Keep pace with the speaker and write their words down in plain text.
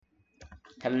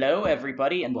Hello,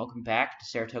 everybody, and welcome back to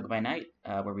Saratoga by Night,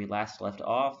 where we last left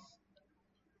off.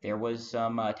 There was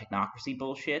some technocracy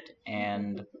bullshit,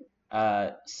 and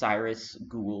Cyrus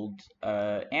ghouled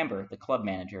Amber, the club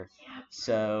manager.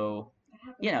 So,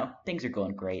 things are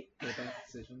going great.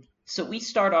 So we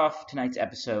start off tonight's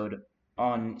episode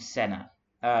on Senna.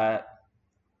 I'm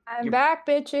back,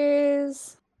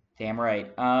 bitches. Damn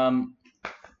right.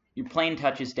 Your plane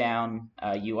touches down,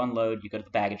 you unload, you go to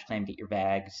the baggage claim, get your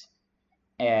bags,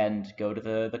 and go to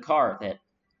the car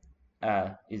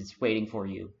that is waiting for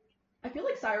you. I feel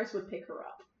like Cyrus would pick her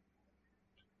up.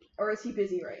 Or is he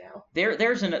busy right now?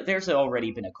 There's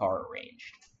already been a car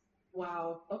arranged.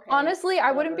 Wow, okay. Honestly,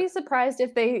 I wouldn't be surprised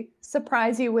if they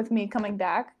surprise you with me coming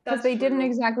back, because they didn't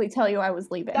exactly tell you I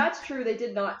was leaving. That's true, they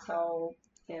did not tell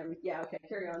him. Yeah, okay,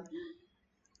 carry on.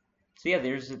 So yeah,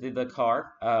 there's the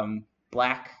car,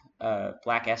 black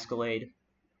Escalade,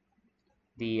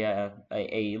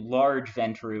 a large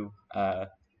Ventru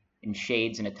in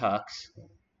shades and a tux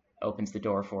opens the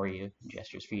door for you,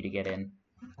 gestures for you to get in.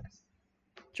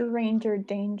 Stranger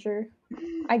danger.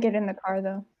 I get in the car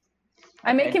though.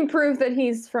 I make him prove that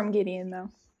he's from Gideon though.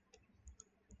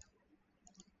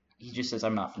 He just says,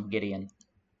 "I'm not from Gideon."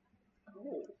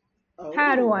 Oh.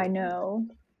 How do I know?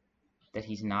 That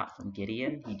he's not from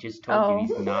Gideon? He just told you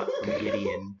he's not from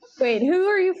Gideon. Wait, who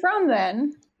are you from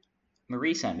then?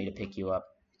 Marie sent me to pick you up.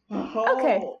 Oh.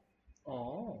 Okay.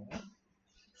 Oh.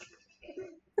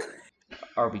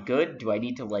 Are we good? Do I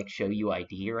need to, show you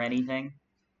ID or anything?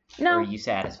 No. Or are you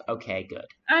satisfied? Okay, good.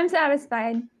 I'm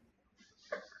satisfied.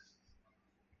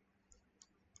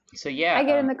 So yeah. I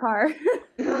get in the car.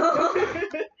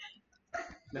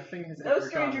 Nothing has No ever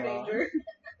stranger gone wrong. danger.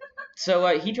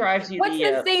 So he drives you What's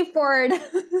the safe word?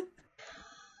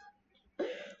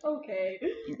 Okay.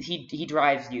 He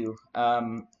drives you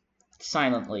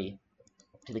silently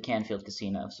to the Canfield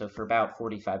Casino. So for about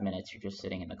 45 minutes, you're just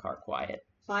sitting in the car quiet.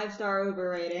 5-star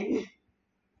overrating.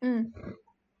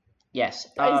 Yes.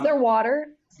 Is there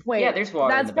water? Wait. Yeah, there's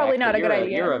water. That's in the probably back, not but a good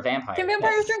idea. You're a vampire. Can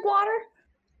vampires drink water?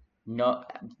 No,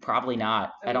 probably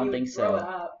not. I don't think so. Throw it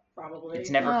up, probably.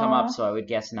 It's never come up, so I would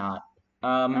guess not.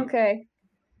 Okay.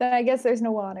 Then I guess there's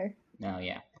no water. No,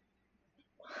 yeah.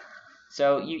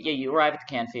 So you arrive at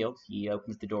the Canfield. He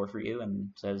opens the door for you and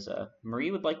says,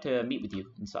 "Marie would like to meet with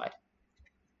you inside."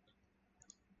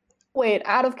 Wait,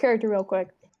 out of character real quick.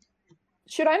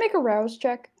 Should I make a rouse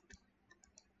check?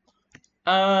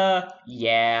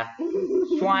 Yeah.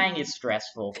 Flying is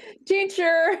stressful.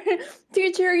 Teacher,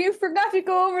 you forgot to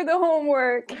go over the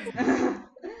homework.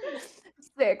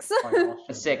 6.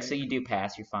 A 6, so you do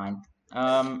pass. You're fine.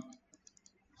 All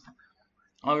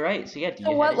right. So yeah.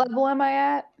 So what level am I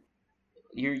at?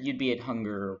 You'd be at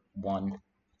Hunger 1.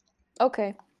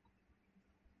 Okay.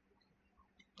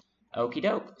 Okie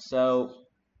doke. So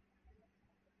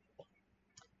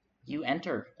you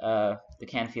enter the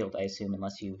Canfield, I assume,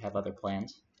 unless you have other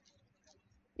plans.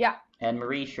 Yeah. And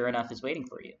Marie, sure enough, is waiting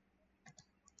for you.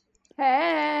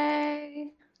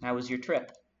 Hey. How was your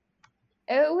trip?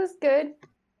 It was good.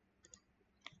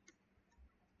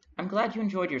 I'm glad you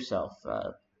enjoyed yourself.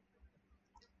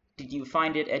 Did you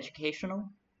find it educational?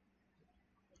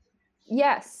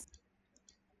 Yes.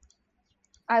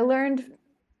 I learned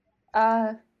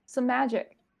some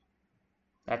magic.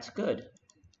 That's good.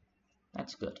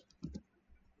 That's good.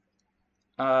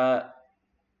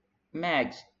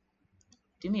 Mags,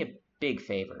 do me a big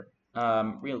favor,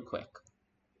 real quick.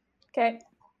 Okay.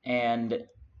 And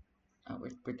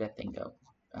where'd that thing go?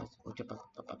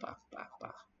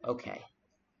 Okay.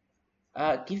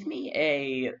 Give me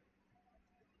a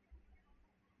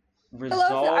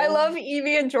resolve. I love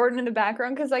Evie and Jordan in the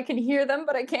background because I can hear them,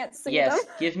 but I can't see them. Yes,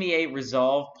 give me a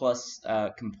resolve plus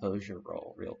composure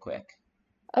roll, real quick.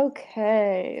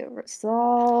 Okay,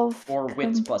 resolve. Or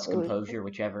wits plus composure,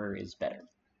 whichever is better.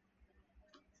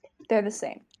 They're the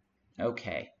same.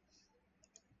 Okay.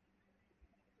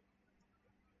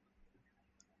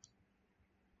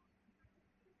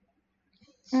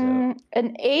 So,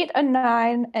 an 8, a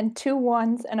 9, and 2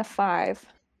 1s, and a 5.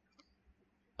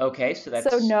 Okay, so that's...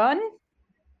 So none?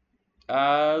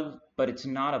 But it's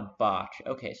not a botch.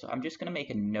 Okay, so I'm just gonna make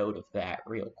a note of that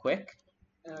real quick.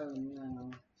 Oh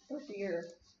no. Oh dear.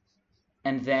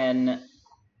 And then...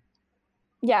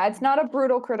 Yeah, it's not a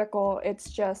brutal critical, it's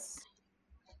just...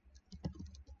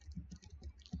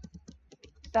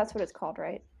 That's what it's called,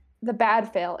 right? The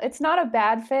bad fail. It's not a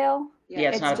bad fail. Yeah,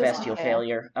 it's not a bestial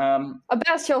failure. A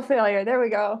bestial failure, there we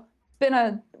go. It's been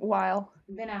a while.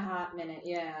 Been a hot minute,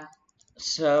 yeah.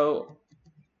 So,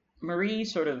 Marie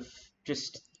sort of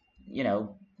just,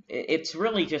 it's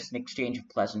really just an exchange of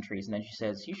pleasantries, and then she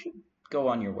says, "You should go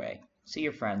on your way. See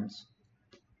your friends."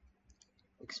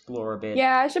 explore a bit.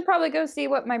 Yeah, I should probably go see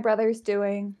what my brother's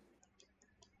doing.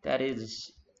 That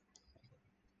is...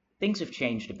 Things have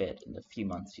changed a bit in the few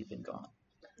months you've been gone.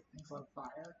 Things on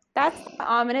fire. That's not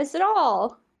ominous at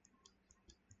all.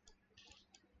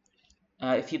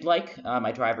 If you'd like,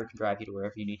 my driver can drive you to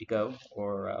wherever you need to go,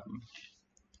 or, I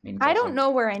mean, it's I also- don't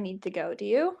know where I need to go, do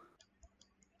you?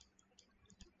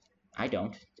 I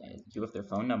don't. You have their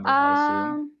phone numbers, I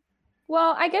assume.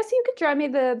 Well, I guess you could drive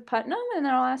me to Putnam and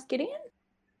then I'll ask Gideon.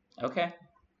 Okay.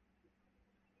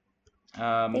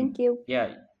 Thank you.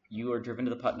 Yeah, you are driven to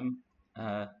the Putnam.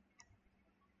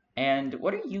 And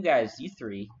what are you guys, you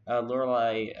three,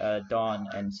 Lorelai, Dawn,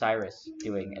 and Cyrus,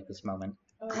 doing at this moment?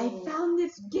 I found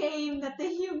this game that the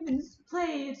humans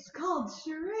play. It's called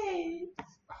Charades.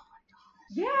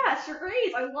 Yeah,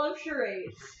 charades. I love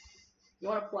charades. You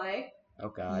want to play? Oh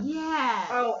god. Yes.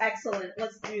 Oh, excellent.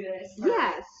 Let's do this.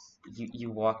 Yes.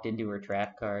 You walked into her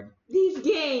trap card. These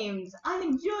games, I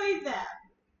enjoy them.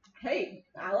 Hey,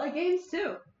 I like games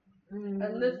too. Mm.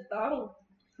 And that'll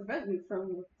prevent you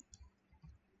from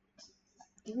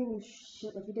doing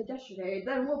shit like you did yesterday.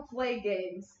 Then we'll play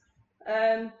games.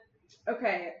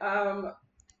 Okay,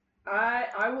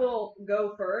 I will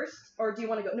go first. Or do you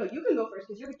want to go? No, you can go first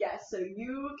because you're the guest. So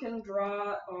you can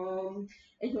draw, and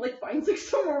he like finds like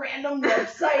some random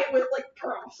website with like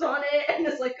prompts on it, and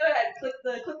it's like, go ahead, click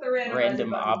the random Random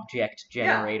button. object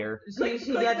generator. Click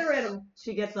the random.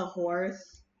 She gets a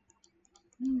horse.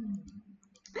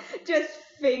 Just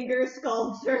finger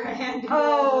sculpture and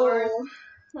horse.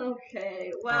 Oh,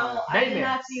 okay. Well, I did nightmares.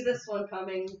 not see this one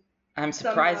coming. I'm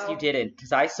surprised Somehow. you didn't,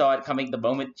 because I saw it coming the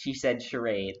moment she said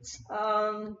charades.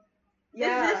 Yeah.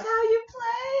 Is this how you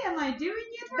play? Am I doing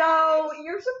it right? No,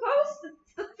 you're supposed to.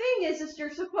 The thing is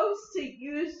you're supposed to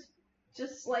use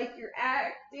just like your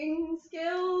acting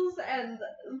skills and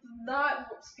not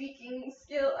speaking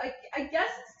skill. I guess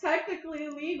it's technically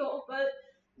legal, but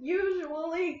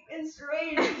usually in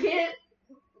charades you can't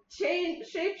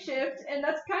shapeshift, and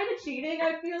that's kind of cheating.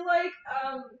 I feel like.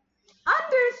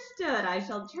 Understood. I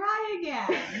shall try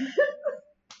again.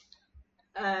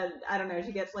 I don't know.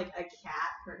 She gets like a cat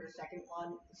for her second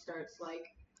one. Starts like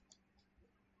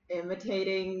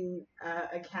imitating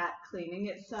a cat cleaning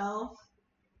itself.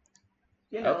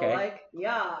 You know, Okay. like,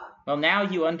 yeah. Well, now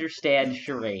you understand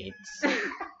charades.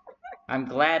 I'm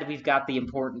glad we've got the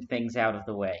important things out of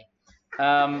the way.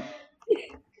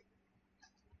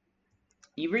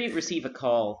 You receive a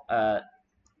call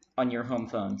on your home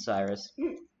phone, Cyrus.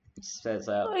 It says,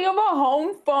 You have a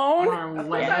home phone?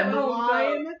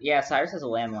 Landline? yeah, Cyrus has a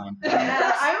landline.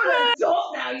 Yeah, I'm an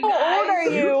adult now, you How old are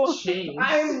guys. you? Changed.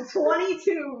 I'm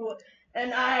 22,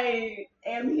 and I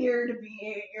am here to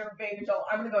be your baby doll.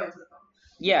 I'm gonna go into the phone.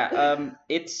 Yeah,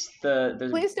 it's the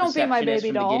Please don't be my receptionist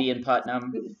baby from doll. the Gideon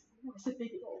Putnam. What's the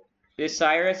baby doll? This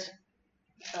Cyrus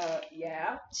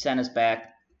Yeah. sent us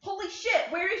back. Holy shit,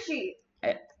 where is she?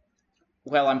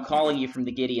 Well, I'm calling you from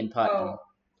the Gideon Putnam. Oh.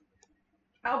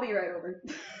 I'll be right over.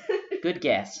 Good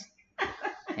guess.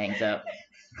 Hangs up.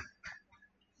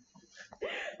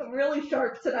 I'm really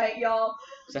sharp tonight, y'all.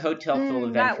 It's a hotel full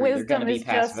of that entry. They're wisdom gonna be is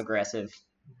passive just- aggressive.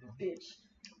 Bitch.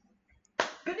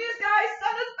 Good news, guys!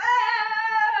 Sun is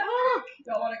back!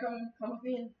 Y'all wanna come with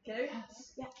me and get her?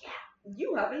 Yeah.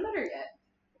 You haven't met her yet.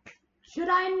 Should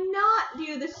I not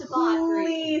do the Sabbat greeting?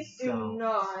 Please do Don't.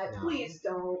 not. No. Please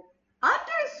don't. Do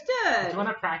Understood. you want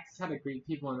to practice how to greet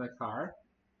people in the car?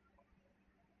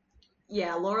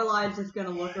 Yeah, Lorelai's just gonna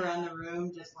look around the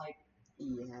room, just like,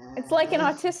 yeah. It's like an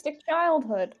autistic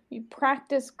childhood. You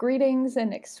practice greetings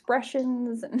and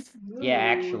expressions and Yeah,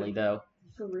 actually, though.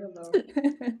 For real though.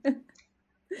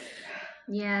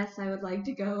 Yes, I would like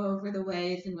to go over the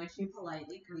ways in which you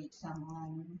politely greet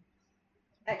someone.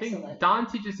 I think Excellent. Dawn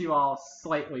teaches you all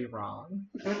slightly wrong.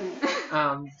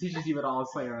 Teaches you it all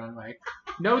slightly wrong. Like,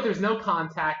 no, there's no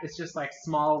contact. It's just like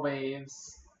small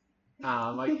waves,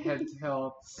 like head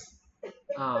tilts.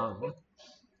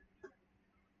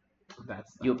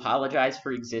 That's You apologize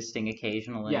for existing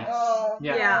occasionally. Yes. Oh,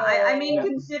 Yeah. Yeah, I mean, Yeah.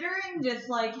 considering just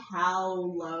like how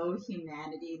low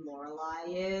humanity Lorelai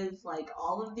is, like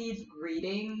all of these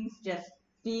greetings just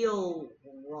feel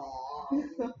wrong.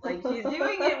 Like she's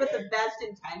doing it with the best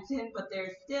intention, but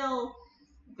they're still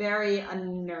very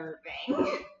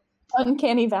unnerving.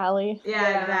 Uncanny Valley.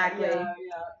 Yeah, exactly. Yeah.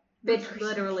 Bitch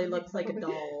literally looks like a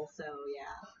doll, so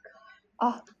yeah.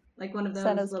 Oh, Like one of those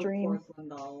Senna's little dream. porcelain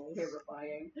dolls.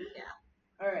 Terrifying.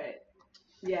 Yeah. Alright.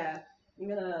 Yeah. I'm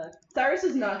gonna. Cyrus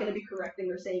is not gonna be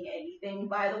correcting or saying anything,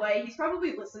 by the way. He's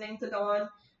probably listening to Dawn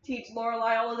teach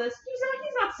Lorelai all of this. He's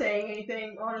not saying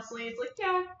anything, honestly. It's like,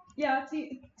 yeah, to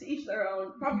each their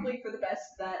own. Probably for the best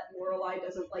that Lorelai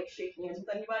doesn't like shake hands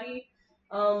with anybody.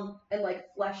 and like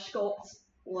flesh sculpt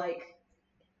like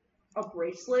a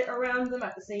bracelet around them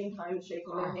at the same time as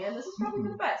shaking their hand. This is probably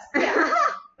the best.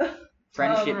 Yeah.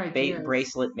 Friendship ideas.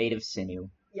 bracelet made of sinew.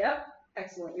 Yep.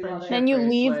 Excellent. We love Friendship. it. Then you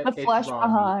leave the bracelet, it's flesh raw meat.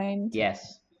 behind.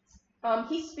 Yes.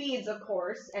 He speeds, of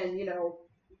course, and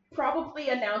probably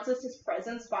announces his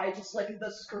presence by just like the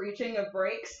screeching of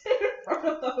brakes in front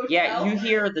of the hotel. Yeah, you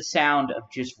hear the sound of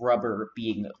just rubber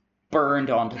being burned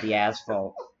onto the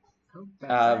asphalt. Oh,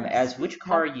 that's nice. As which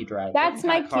car are you driving? That's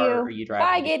What kind my of car cue. Are you driving?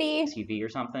 Bye, Giddy. SUV or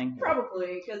something?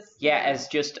 Probably, because Yeah, as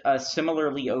just a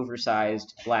similarly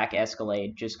oversized black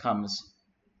Escalade just comes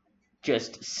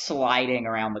just sliding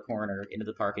around the corner into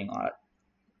the parking lot.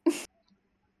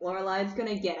 Lorelai's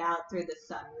gonna get out through the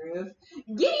sunroof.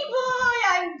 Giddy boy,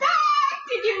 I'm back!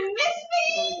 Did you miss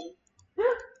me?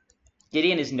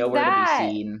 Gideon is nowhere That- to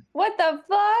be seen. What the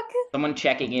fuck? Someone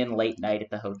checking in late night at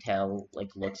the hotel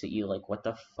looks at you like, what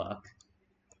the fuck?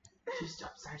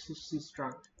 She's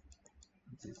drunk.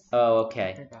 Oh,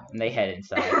 okay. Very bad. And they head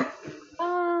inside.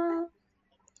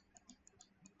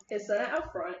 Is Senna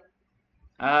out front?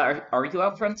 Are you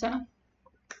out front, Senna?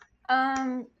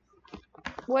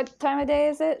 What time of day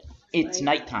is it? It's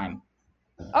Night. nighttime.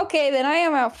 Okay, then I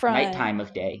am out front. Nighttime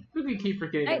of day. We keep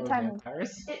forgetting that we're Nighttime.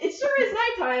 vampires. It sure is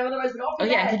nighttime, otherwise we'd all be Oh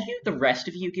yeah, dead. could the rest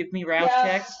of you give me rouse Yeah,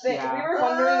 checks? Yeah. We were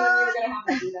wondering when we were gonna have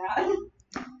to do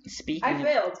that. Speaking I of,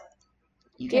 failed.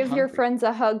 you get Give your hungry. friends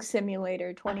a hug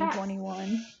simulator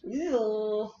 2021.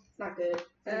 Ew. Not good.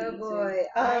 Oh boy,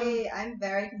 I'm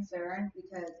very concerned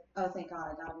because thank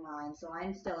God I got a 9, so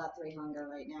I'm still at 3 hunger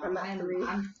right now. I'm at 3.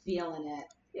 I'm feeling it.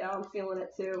 Yeah, I'm feeling it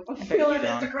too. I'm bet feeling you it,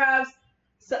 don't. Mr. Krabs.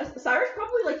 Cyrus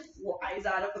probably flies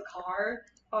out of the car.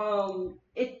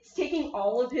 It's taking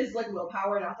all of his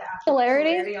willpower not to actually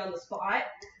Hilarity? on the spot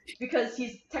because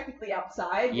he's technically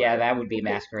outside. Yeah, where that would be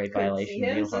people masquerade couldn't violation see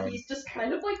him, real so hard. he's just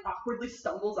kind of awkwardly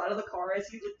stumbles out of the car as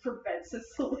he prevents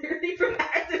his celerity from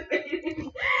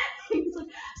activating. He's like,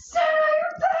 Sarah,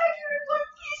 you're back! You're in one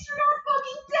piece! You're not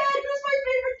fucking dead! Who's my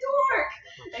favorite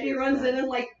dork? And he runs in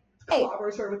and Hey.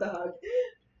 clobbers her with a hug.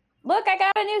 Look, I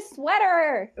got a new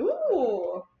sweater.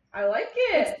 Ooh, I like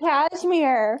it. It's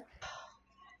cashmere.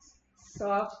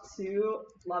 Soft too.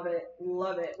 Love it.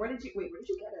 Love it. Where did you get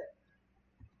it?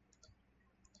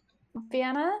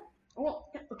 Vienna? Well,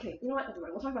 okay, you know what? Never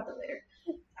mind. We'll talk about that later.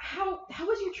 How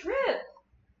was your trip?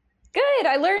 Good.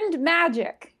 I learned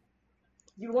magic.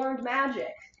 You learned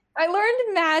magic. I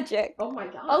learned magic. Oh my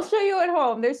god. I'll show you at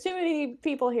home. There's too many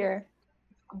people here.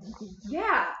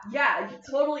 Yeah,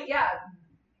 totally, yeah.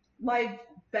 My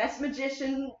best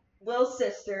magician, little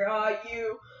sister.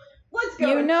 Let's go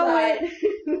You know inside.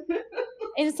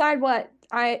 Inside what?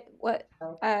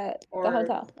 The Or-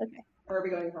 hotel. Okay. Or are we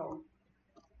going home?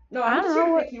 No, I I'm don't just know here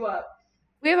to what- pick you up.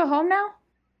 We have a home now?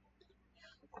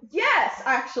 Yes,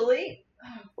 actually.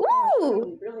 Ooh.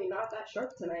 I'm really not that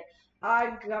sharp tonight.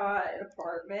 I've got an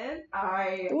apartment.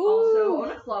 I Ooh. also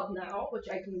own a club now, which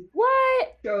I can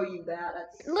What? show you that.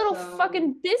 That's Little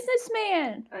fucking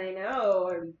businessman. I know.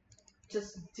 I'm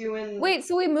just doing. Wait,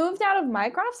 so we moved out of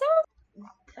Mycroft's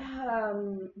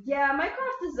house? Yeah,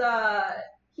 Mycroft is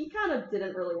he kind of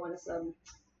didn't really want us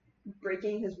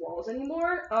breaking his walls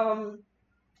anymore.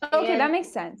 Okay, And that makes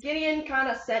sense. Gideon kind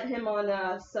of sent him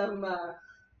on some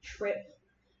trip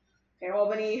in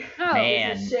Albany. Oh,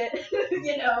 Man. Business shit,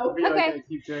 you know. We like Okay. to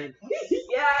keep doing.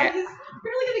 Yeah, he's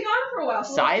really gonna be gone for a while.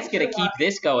 So Sai's gonna keep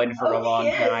this going for a Oh, long he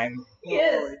is. time. He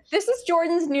is. this is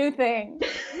Jordan's new thing.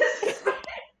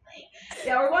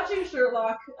 Yeah, we're watching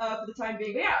Sherlock for the time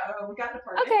being. But yeah, we got an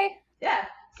apartment. Okay. Yeah.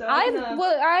 So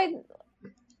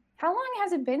How long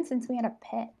has it been since we had a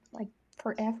pet? Like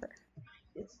forever.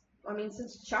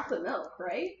 since chocolate milk,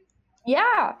 right?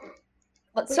 Yeah.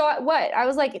 So what? I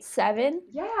was like 7.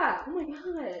 Yeah. Oh my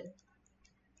god.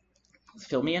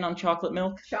 Fill me in on chocolate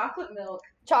milk. Chocolate milk.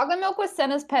 Chocolate Milk was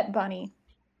Senna's pet bunny.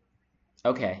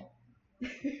 Okay,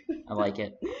 I like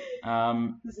it.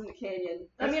 Who's in the canyon?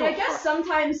 That's I so guess fun.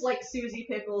 sometimes Susie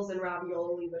Pickles and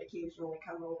Ravioli would occasionally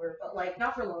come over, but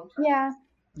not for long term. Yeah.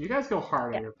 You guys go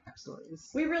hard on your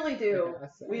backstories. We really do. I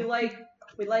guess. We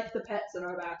like the pets in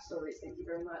our backstories. Thank you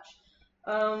very much.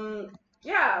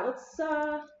 Yeah.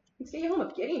 Let's get you home.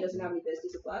 If Gideon doesn't have any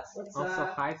business with us, let's. Also,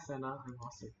 hi Senna. I'm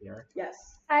also here. Yes.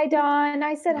 Hi, Dawn.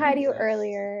 I said hi to you Jesus.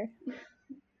 earlier.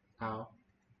 Oh.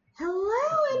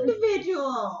 Hello,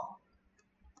 individual.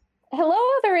 Hello,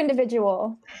 other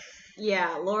individual.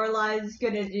 Yeah, Lorelai's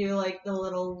gonna do the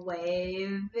little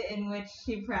wave in which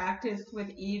she practiced with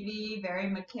Evie, very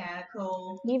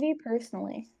mechanical. Evie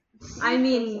personally. I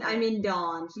mean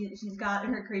Dawn. She's got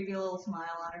her creepy little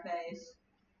smile on her face.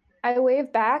 I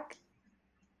wave back.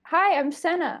 Hi, I'm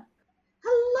Senna.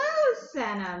 Hello,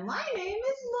 Senna. My name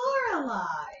is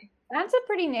Lorelai. That's a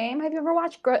pretty name. Have you ever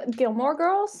watched Gilmore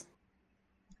Girls?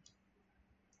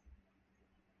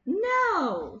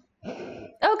 No.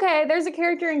 Okay, there's a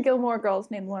character in Gilmore Girls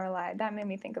named Lorelai. That made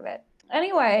me think of it.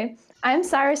 Anyway, I'm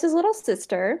Cyrus's little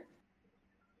sister.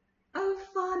 Oh,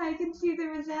 fun. I can see the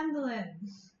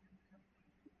resemblance.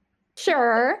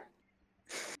 Sure.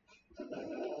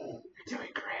 Doing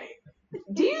great.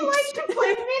 Do you like to play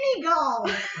mini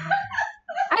golf?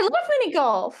 I love mini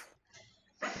golf.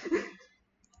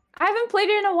 I haven't played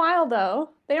it in a while, though.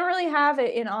 They don't really have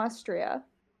it in Austria.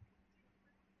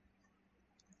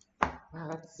 Wow,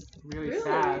 that's really, Really?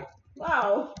 sad.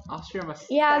 Wow. Austria must.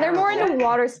 Yeah, they're more into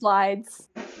water slides.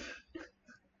 That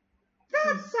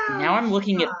sounds Now I'm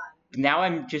looking at. fun. Now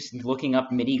I'm just looking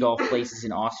up mini golf places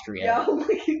in Austria, Yeah,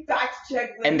 like fact check.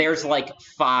 and there's like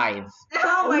 5.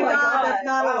 Oh my god, that's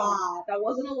not a wow. lot. That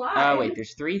wasn't a lie. Oh wait,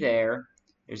 there's 3 there.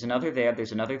 There's another there.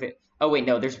 There's another there. Oh wait,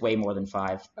 no, there's way more than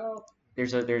 5. Oh.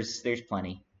 There's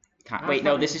plenty. Wait,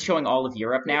 no, this is showing all of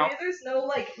Europe now. Maybe there's no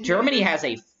like. Germany has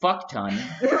a fuck ton.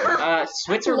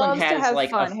 Switzerland Loves to has have like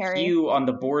fun, a Harry. few on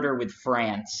the border with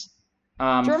France.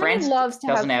 Germany France loves to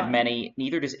doesn't have fun. many.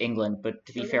 Neither does England. But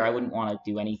to be fair, I wouldn't want to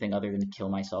do anything other than kill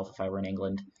myself if I were in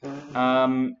England.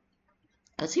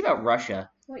 Let's see about Russia.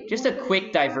 What, you Just a want to quick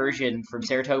do? diversion from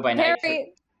Saratoga by night.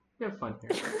 Harry, We have fun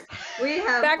here. We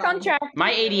have back fun. on track.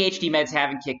 My ADHD meds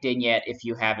haven't kicked in yet. If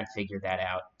you haven't figured that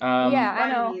out. Yeah, I Mine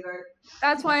know. neither.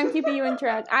 That's why I'm keeping you in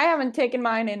track. I haven't taken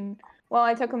mine in. Well,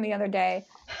 I took them the other day.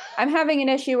 I'm having an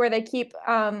issue where they keep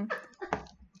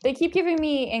giving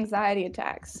me anxiety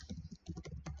attacks.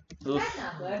 Oof. That's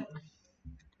not good.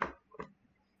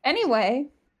 Anyway,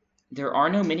 There are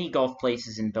no mini golf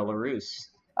places in Belarus.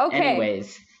 okay.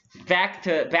 Anyways, back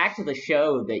to the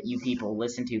show that you people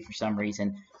listen to for some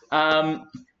reason.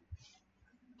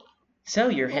 So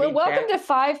you're Well, heading welcome back. to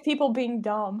 5 people being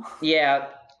dumb. Yeah,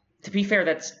 to be fair,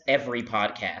 that's every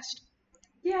podcast.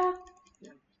 Yeah.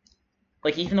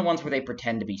 Like even the ones where they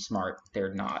pretend to be smart,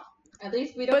 they're not. At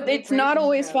least we don't. But make it's not racist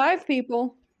always jokes. 5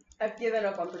 people. I've given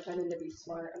up on pretending to be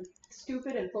smart. I'm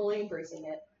stupid and fully embracing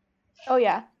it. Oh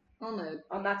yeah. Oh no.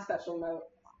 On that special note.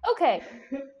 Okay.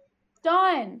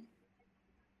 Dawn.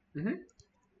 Mhm.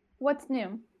 What's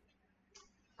new?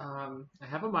 I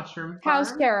have a mushroom How's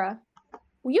farm. Kara?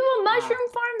 You have a mushroom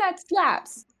farm that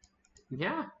slaps.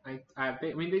 Yeah, I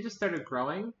mean, they just started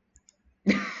growing.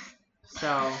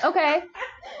 So, Okay.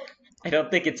 I don't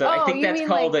think it's. I Oh, think you that's mean,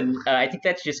 called like- an. I think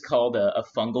that's just called a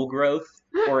fungal growth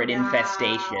or an Wow.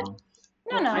 infestation.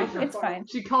 No, Well, it's fine.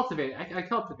 she cultivated. I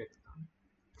cultivated them.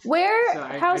 Where? So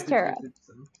How's just Tara? did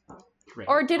some- Great.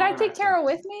 Or did All I the take rats Tara are-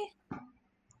 with me?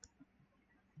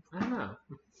 I don't know.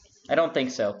 I don't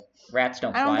think so. Rats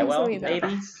don't I don't fly think so well. either.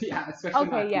 Maybe. Yeah, especially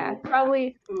not Okay, yeah. cool.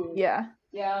 Probably. Ooh. Yeah.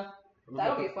 Yeah.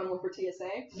 That'll be a fun one for TSA.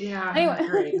 Yeah, Anyway.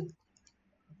 great.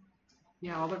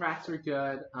 Yeah, all the rats are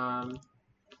good.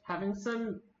 Having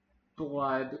some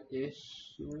blood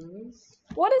issues.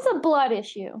 What is a blood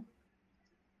issue?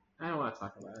 I don't want to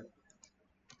talk about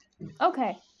it.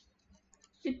 Okay.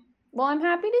 Well, I'm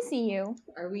happy to see you.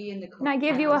 Are we in the? Can I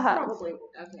give you a hug? Probably.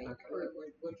 Okay, Okay. we're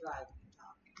driving.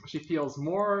 She feels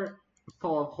more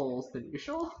full of holes than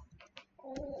usual.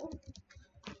 Oh.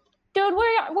 Dude,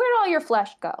 where'd all your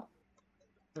flesh go?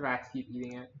 The rats keep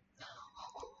eating it.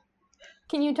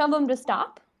 Can you tell them to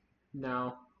stop?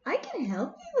 No. I can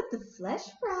help you with the flesh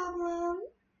problem.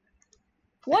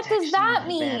 What That's does that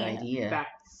actually not a bad mean? idea.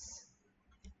 That's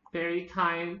very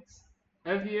kind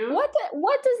of you.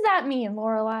 What does that mean,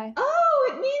 Lorelai?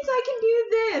 Oh, it means I can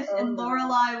do this. Oh, And no.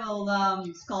 Lorelai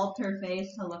will sculpt her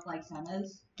face to look like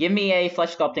Senna's. Give me a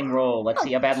flesh sculpting roll. Let's Oh,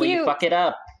 see how badly you cute. fuck it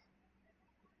up.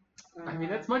 I mean,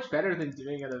 that's much better than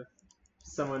doing it of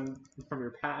someone from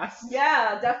your past.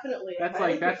 Yeah, definitely. That's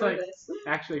I like- that's prefer like- this.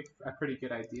 Actually, a pretty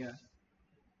good idea.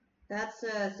 That's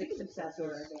a 6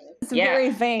 successor. It's Yeah, very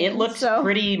vain. It looks so.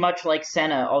 pretty much like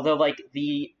Senna, although like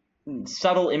the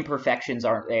subtle imperfections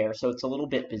aren't there, so it's a little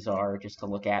bit bizarre just to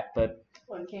look at. But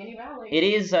Uncanny Valley. it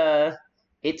is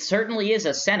it certainly is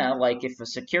a Senna. Like if a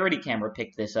security camera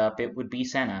picked this up, it would be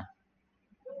Senna.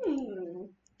 Hmm.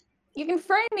 You can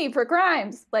frame me for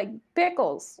crimes like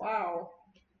pickles, Wow.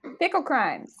 pickle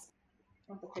crimes.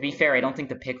 To be fair, I don't think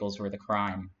the pickles were the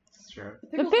crime. It's true.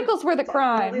 The pickles were the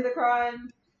crime. Definitely the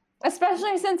crime.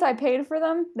 Especially since I paid for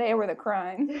them, they were the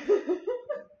crime.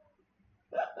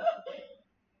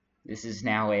 This is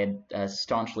now a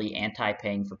staunchly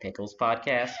anti-paying for pickles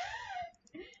podcast.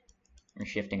 We're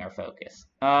shifting our focus.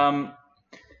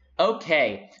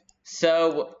 Okay,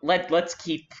 so let's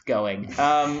keep going.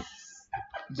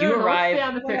 You No, let's arrive. stay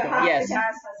on the We're gonna pickup. have to Yes,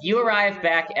 cast us You into arrive it.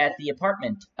 back at the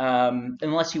apartment,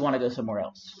 unless you want to go somewhere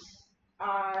else.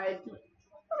 I'll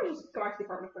just go back to the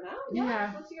apartment for now.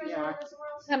 Yeah, Once you guys yeah. are somewhere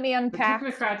else. Let me The unpack.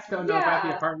 technocrats don't know about the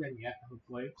Yeah. apartment yet,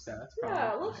 hopefully, so that's probably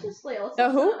Yeah, fine. let's just let's The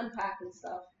who? unpack and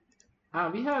stuff.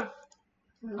 We have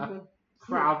Mhm.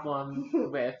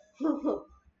 problem with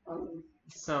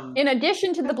some. In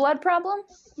addition to the blood problem,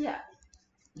 Yeah.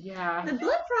 Yeah. The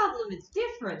blood problem is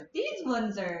different. These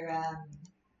ones are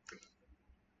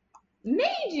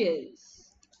mages,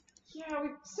 Yeah,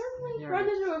 we've certainly Yeah. run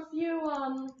into a few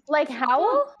like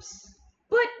Howl. groups.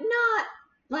 but not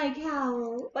like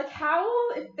how. Like how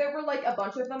if there were like a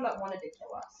bunch of them that wanted to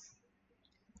kill us.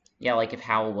 Yeah, like if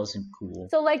Howl wasn't cool.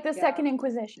 So like the Yeah. Second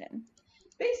Inquisition.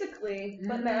 Basically,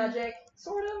 but Mm. magic,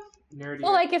 sort of. Nerdy.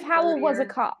 Well, like if Howl was a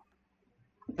Dirtier. cop.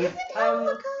 Isn't Howl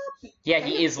a cop? Yeah,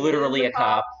 he is literally a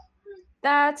cop.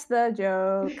 That's the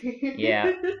joke.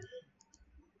 Yeah.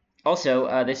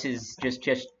 Also, this is just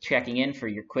checking in for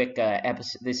your quick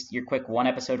episode. Your quick 1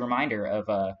 episode reminder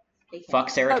of fuck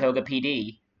Saratoga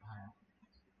PD.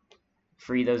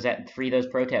 Free those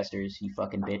protesters, you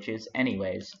fucking bitches.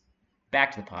 Anyways,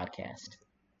 back to the podcast.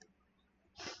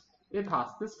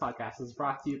 This podcast is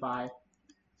brought to you by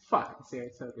fucking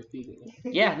Saratoga PD.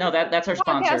 Yeah, no, that's our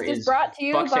sponsor. Podcast is brought to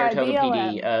you Fuck by Saratoga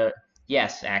BLM. PD.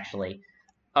 Yes, actually,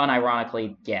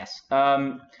 unironically, yes.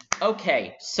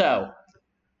 Okay, so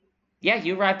yeah,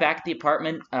 you arrive back at the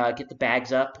apartment. Get the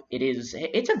bags up.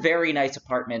 It's a very nice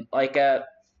apartment. Like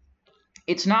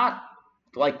it's not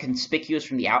like conspicuous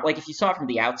from the out. Like if you saw it from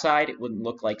the outside, it wouldn't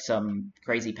look like some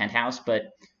crazy penthouse. But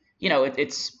you know,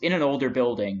 it's in an older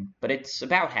building, but it's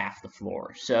about half the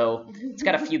floor, so it's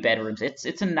got a few bedrooms.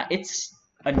 It's a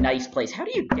nice place. How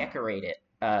do you decorate it,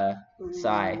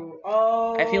 Sai?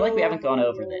 Oh. I feel like we haven't gone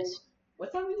over this.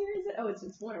 What time of year is it? Oh, it's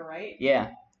winter, right? Yeah.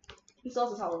 He still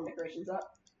has his Halloween decorations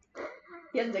up.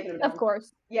 He hasn't taken them down. Of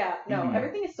course. Yeah, no, Mhm.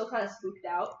 everything is still kind of spooked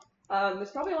out.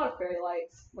 There's probably a lot of fairy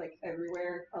lights, like,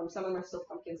 everywhere. Some of them are still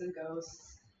pumpkins and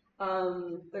ghosts.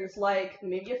 There's, like,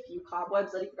 maybe a few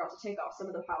cobwebs that he forgot to take off some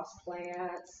of the house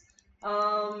plants.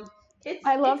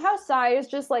 I love how Sai is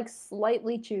just like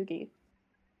slightly chuggy.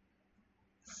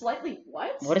 Slightly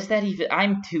what? What is that even?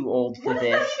 I'm too old for What is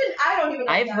that this. even? I don't even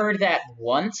know. I've what heard that means.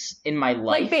 once in my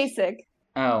life. Like basic.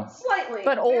 Oh. Slightly.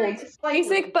 But very old. slightly.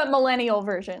 Basic but millennial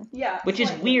version. Yeah. Which is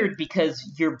slightly. weird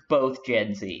because you're both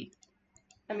Gen Z.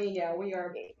 I mean, yeah, we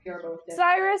are both dead.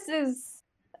 Cyrus is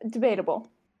debatable.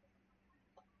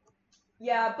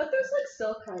 Yeah, but there's like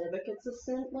still kind of a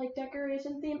consistent like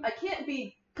decoration theme. I can't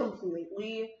be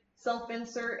completely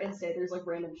self-insert and say there's like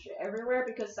random shit everywhere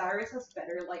because Cyrus has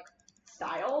better like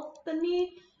style than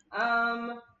me.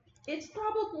 It's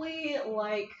probably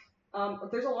like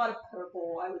there's a lot of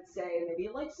purple, I would say, maybe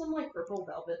like some like purple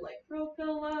velvet like throw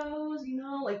pillows, you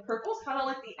know, like purple's kind of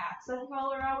like the accent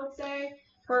color, I would say.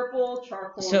 Purple,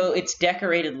 charcoal. So it's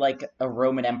decorated like a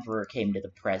Roman emperor came to the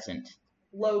present.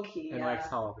 Low key, And yeah. likes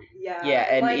Halloween. Yeah, Yeah,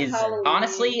 and like is Halloween.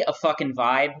 honestly a fucking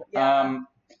vibe. Yeah.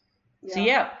 So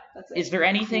yeah, That's it. is there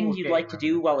anything Cool you'd game, like to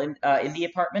do right? while in the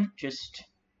apartment? Just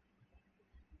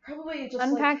Probably just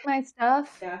Unpack like, my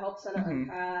stuff. yeah, help Senna Mhm.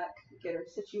 unpack, get her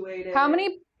situated. How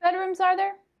many bedrooms are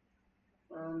there?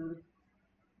 One.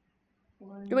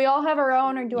 Do we all have our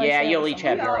own, or do I? Yeah, share you'll with each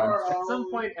someone? have your own. At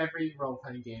some point, every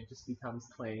role-playing game just becomes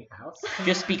playing house.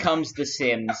 just becomes The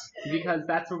Sims. Because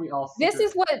that's where we all. This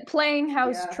is what playing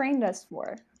house Yeah. trained us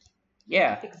for.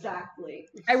 Yeah. Exactly.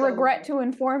 I So- regret to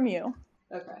inform you.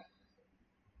 Okay.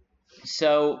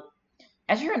 So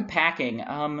as you're unpacking,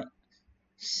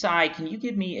 Sai, can you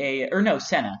give me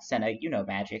Senna, you know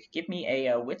magic. Give me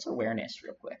a wits awareness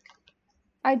real quick.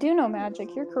 I do know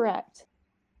magic. You're correct.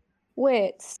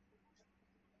 Wits.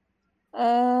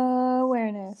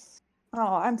 Awareness.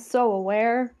 Oh, I'm so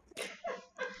aware.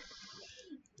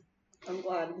 I'm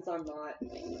glad because I'm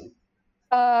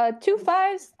not 2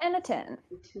 5s and a 10.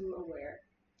 too aware.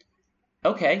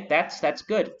 Okay, that's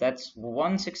good. That's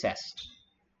 1 success.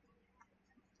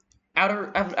 Out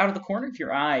of the corner of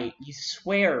your eye, you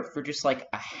swear for just like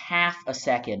a half a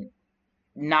second,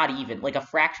 not even, like a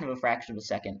fraction of a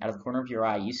second, out of the corner of your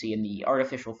eye, you see in the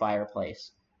artificial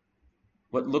fireplace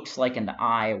what looks like an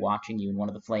eye watching you, and one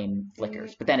of the flame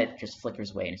flickers. But then it just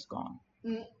flickers away and it's gone.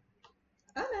 Oh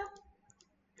no.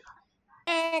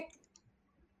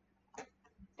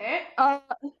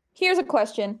 Here's a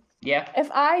question. Yeah? If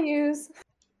I use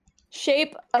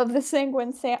shape of the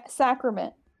sanguine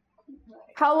sacrament,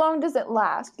 how long does it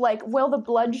last? Like, will the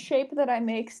blood shape that I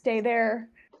make stay there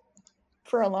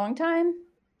for a long time?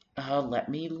 Let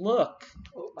me look.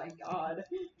 Oh my god.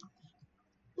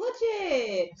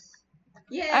 Legit.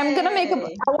 Yay! I'm gonna make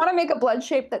I want to make a blood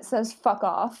shape that says "fuck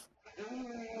off."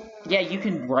 Yeah, you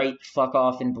can write "fuck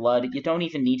off" in blood. You don't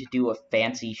even need to do a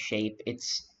fancy shape.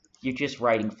 You're just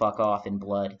writing "fuck off" in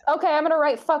blood. Okay, I'm gonna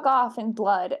write "fuck off" in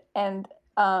blood, and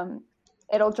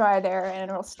it'll dry there and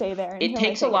it'll stay there. It until I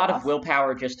takes a take lot it of off.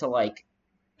 willpower just to like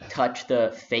touch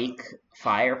the fake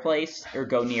fireplace or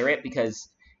go near it, because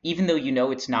even though you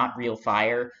know it's not real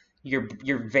fire,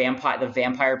 the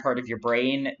vampire part of your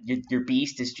brain, your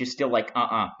beast is just still like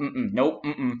nope,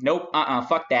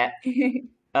 fuck that.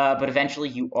 But eventually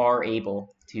you are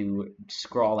able to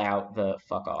scrawl out the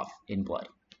 "fuck off" in blood.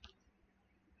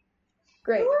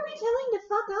 Great. Who are we telling to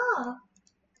fuck off?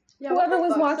 Yeah, what Whoever the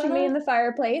was fuck, watching me Senna? in the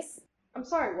fireplace. I'm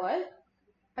sorry, what?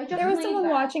 I just There was made someone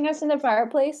that. watching us in the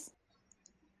fireplace.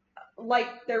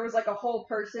 Like, there was like a whole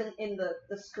person in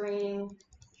the screen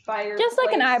fire. Just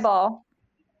like an eyeball.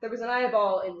 There was an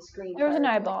eyeball in the screen. There was an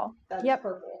fireplace. eyeball. That's Yep.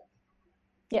 purple.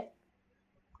 Yep.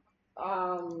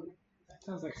 That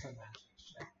sounds like some magic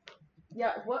shit.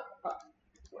 Yeah, what?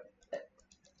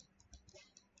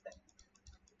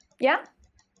 Yeah?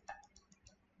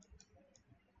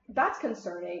 That's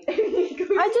concerning.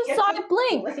 I just saw it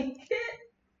blink.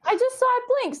 I just saw it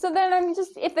blink. So then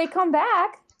if they come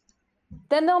back,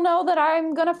 then they'll know that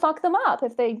I'm gonna fuck them up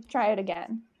if they try it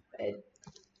again.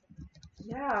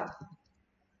 Yeah.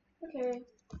 Okay.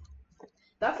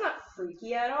 That's not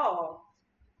freaky at all.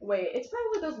 Wait, it's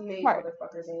probably those maid Right.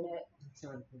 motherfuckers, ain't it?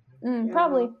 Yeah.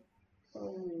 Probably.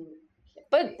 Mm,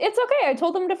 But it's okay. I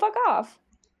told them to fuck off.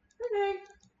 okay.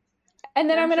 And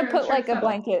then Yeah, I'm gonna sure put it's like a settled.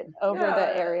 blanket over Yeah.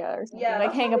 the area or something. Yeah, like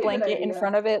that's hang a probably a good blanket in idea.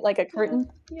 front of it like a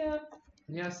curtain. Yeah.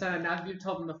 You know, so now that you've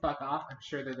told them to fuck off, I'm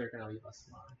sure that they're gonna leave us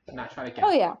alone and not try to get Oh,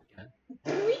 us yeah. again.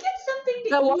 Can we get something to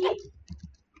The what? eat?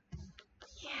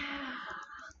 Yeah.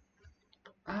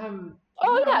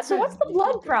 Oh you know, yeah, so what's the because-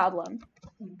 blood problem?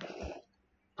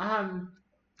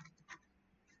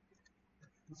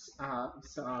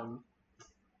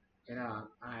 You know,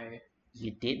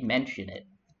 You did mention it.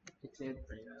 did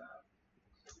bring that up.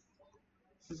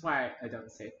 This is why I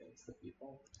don't say things to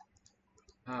people.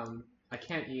 I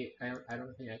can't eat. I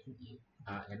don't think I can eat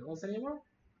animals anymore.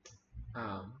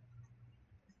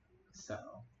 So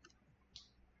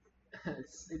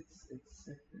it's.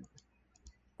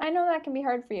 I know that can be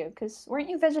hard for you, because weren't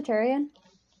you vegetarian?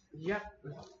 Yep.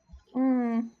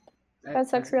 That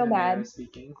sucks real in a manner bad. of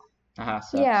Speaking.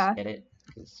 Sucks. Yeah. Get it?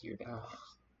 Because you're.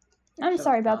 I'm Shut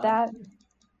sorry up, about God.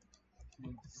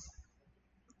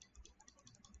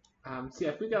 that. So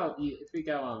yeah, if we go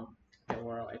get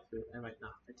more like food, I might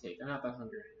not partake. I'm not that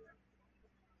hungry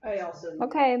anymore. I also.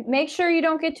 Okay, make sure you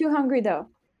don't get too hungry though.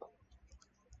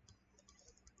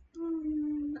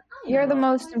 You're the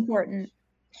most important.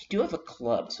 You do have a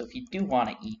club, so if you do want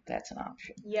to eat, that's an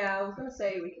option. Yeah, I was gonna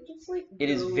say we can just like. It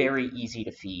is go- very easy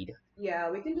to feed. Yeah,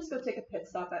 we can just go take a pit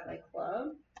stop at my club.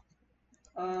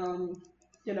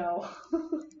 You know,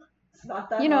 it's not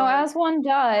that. You know, hard. as one As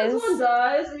does. one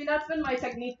does. I mean, that's been my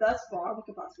technique thus far. What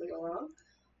could possibly go wrong?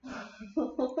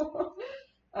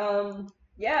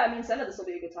 Yeah, I mean, Senna, this will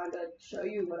be a good time to show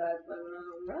you what I've been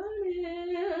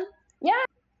running.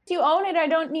 If you own it, I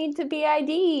don't need to be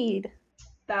ID'd.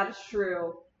 That is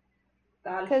true.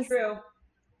 That is 'Cause- true.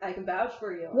 I can vouch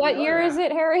for you. What year is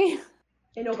it, Harry?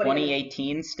 Ain't nobody.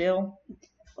 2018 still?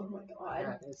 Oh my god.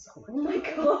 That is so Oh my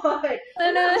god.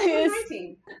 Senna It is, was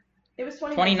 2019. It was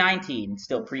 2019. 2019,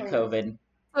 still pre-COVID.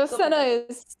 so Senna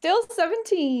is still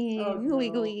 17 Oh, no.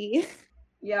 legally.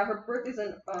 Yeah, her birthday's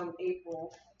in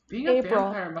April. Being a April.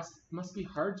 vampire must be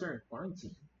hard during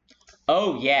quarantine.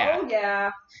 Oh yeah, Oh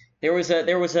yeah. there was a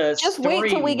Just story wait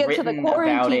till we get to the written about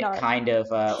quarantine it, arc. kind of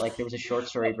like there was a short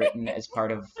story written as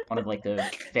part of one of like the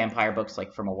vampire books,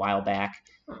 like from a while back,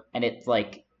 and it's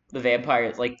like the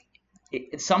vampire, like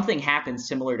something happens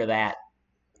similar to that,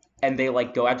 and they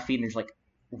like go out to feed, and there's like,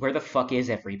 where the fuck is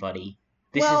everybody?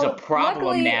 This is a problem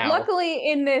luckily, now. Luckily,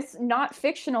 in this not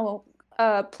fictional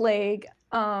plague,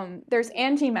 there's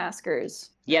anti-maskers.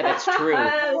 Yeah, that's true.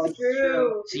 That's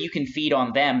true. So you can feed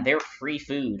on them. They're free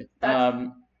food. That's-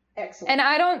 Excellent. And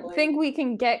I don't think we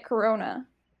can get corona.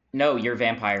 No, you're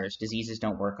vampires. Diseases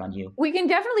don't work on you. We can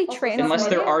definitely Also, transmit Unless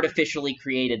they're it. artificially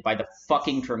created by the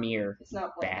fucking Tremere. It's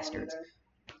not bastards.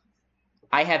 either.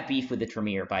 I have beef with the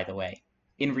Tremere, by the way.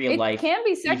 In real It life. can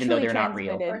be even though sexually they're not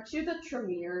real. transmitted. Aren't you the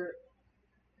Tremere?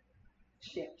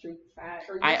 Shit, cat.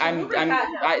 Or I'm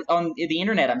on the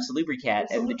internet, I'm Salubricat,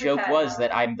 You're and the Salubricat joke was now.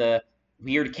 that I'm the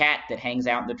weird cat that hangs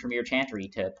out in the Tremere Chantry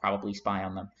to probably spy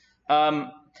on them.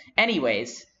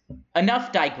 Anyways,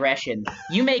 enough digression.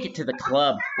 You make it to the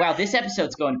club. Wow, this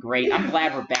episode's going great. I'm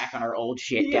glad we're back on our old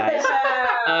shit, guys.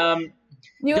 Yeah.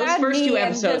 You Those add first me two and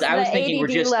episodes, just I was the thinking were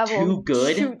ADD just level too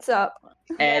good. Shoots up.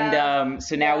 And Yeah.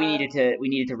 so now we Yeah.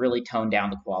 needed to really tone down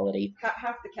the quality.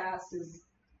 Half the cast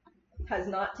has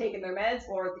not taken their meds,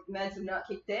 or the meds have not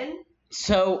kicked in.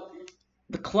 So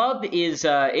the club is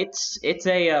it's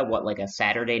a what, like a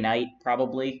Saturday night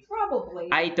probably. Probably.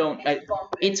 I don't.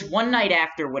 It's one night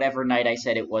after whatever night I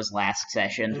said it was last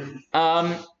session.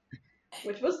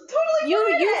 Which was totally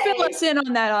You fill Friday! us in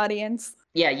on that, audience.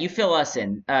 Yeah, you fill us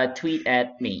in. Tweet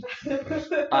at me.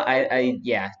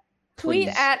 Yeah. Tweet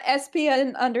Please. at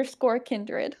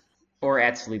SPN_kindred. Or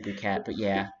at Sleepy Cat, but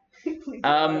yeah. Please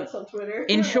follow us on Twitter.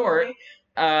 In short,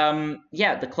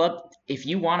 yeah, the club, if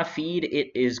you want to feed,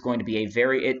 it is going to be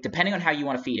depending on how you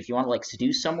want to feed. If you want to, like,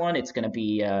 seduce someone, it's going to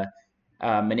be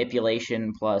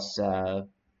manipulation plus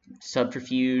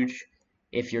subterfuge.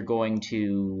 If you're going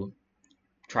to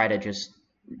try to just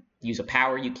use a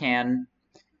power, you can.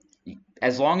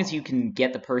 As long as you can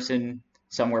get the person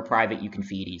somewhere private, you can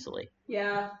feed easily.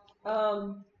 Yeah.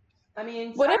 I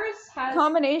mean, What if Cyrus has...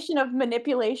 Combination of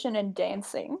manipulation and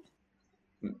dancing.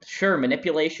 Sure,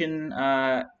 manipulation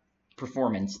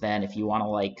performance, then, if you want to,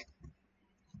 like,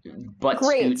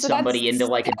 scoot so somebody that's into,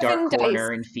 like, a 7 dark corner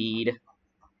dice. and feed.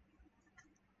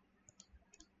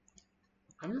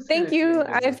 I'm just Thank gonna you. see if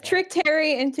I've there's a- tricked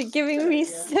Harry into giving me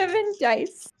 7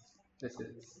 dice. This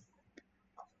is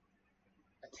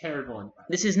a terrible environment.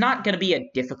 This is not going to be a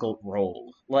difficult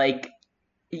roll. Like,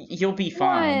 you'll be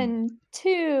fine. 1,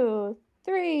 2,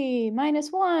 3,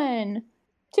 -1.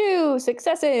 2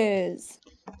 successes.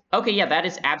 Okay, yeah, that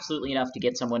is absolutely enough to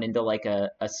get someone into, like, a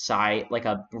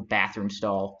bathroom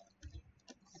stall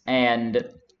and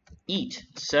eat.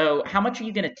 So, how much are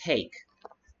you going to take?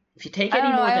 If you take I any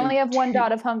don't know. more I than only have 1 2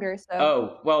 dot of hunger, so.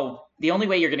 Oh, well, the only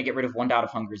way you're going to get rid of 1 dot of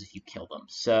hunger is if you kill them.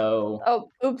 So, Oh,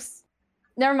 oops.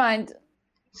 Never mind.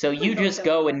 so you just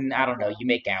go and, I don't know, you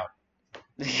make out.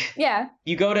 Yeah.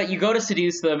 You go to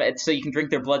seduce them, and so you can drink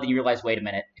their blood. Then you realize, wait a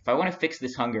minute, if I want to fix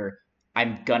this hunger,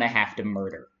 I'm gonna have to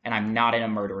murder, and I'm not in a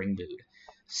murdering mood.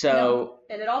 So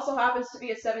And it also happens to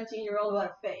be a 17-year-old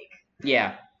without a fake.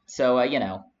 yeah, so you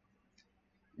know,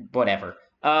 whatever.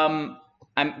 I'm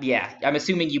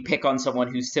assuming you pick on someone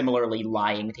who's similarly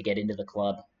lying to get into the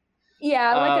club.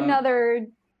 Yeah, like another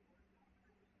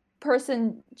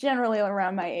person generally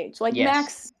around my age. Like Yes.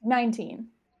 max 19.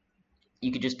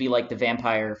 You could just be like the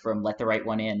vampire from Let the Right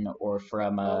One In, or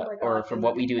from Oh my God, or from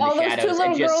What We Do in the All those 2 Shadows, little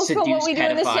and just girls from What seduce We Do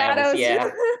in the pedophiles. Shadows.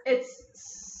 Yeah, It's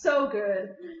so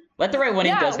good. Let the Right One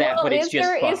In does that, well, but it's just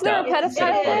fucked is there up a pedophile instead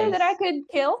of there funny. that I could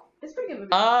kill? It's pretty good movie.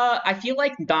 I feel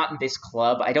like not in this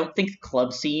club. I don't think the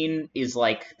club scene is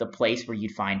like the place where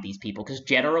you'd find these people, because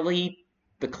generally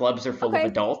the clubs are full Okay. of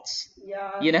adults.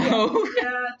 Yeah. You know,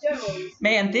 Yeah, generally.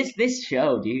 man, this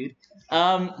show, dude.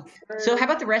 So how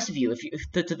about the rest of you?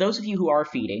 To those of you who are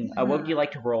feeding, what would you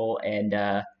like to roll, and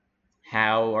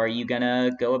how are you gonna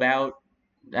go about?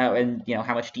 And you know,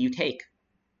 how much do you take?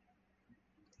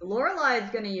 Lorelai is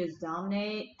gonna use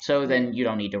Dominate, So then you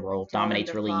don't need to roll. Tell them Dominate's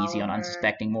to really easy follow on her.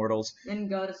 unsuspecting mortals. then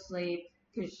go to sleep,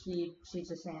 because she's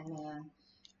a Sandman.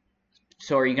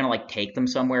 So are you gonna like take them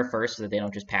somewhere first so that they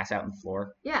don't just pass out on the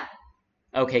floor? Yeah,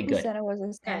 Okay, Who good. said it was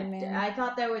a Sandman? I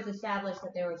thought that was established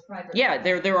that there was private. Yeah,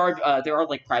 there are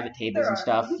like private tables There and are.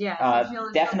 stuff. Yeah, so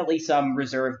she'll Definitely some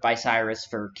reserved by Cyrus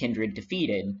for kindred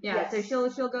defeated. Yeah, Yes. so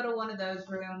she'll go to one of those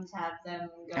rooms, have them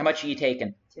go. How much are you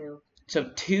taking? 2.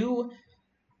 So 2,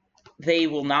 they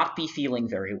will not be feeling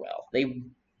very well.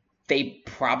 They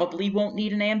probably won't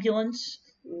need an ambulance.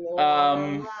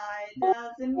 Lorelai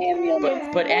doesn't Ambulance.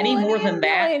 But any more than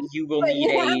that, ambulance, you will But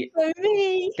need not for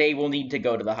me. they will need to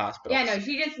go to the hospital. Yeah, no,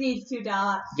 she just needs 2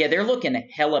 dots. Yeah, they're looking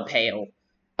hella pale.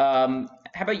 How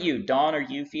about you, Dawn? Are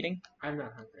you feeding? I'm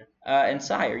not hungry. And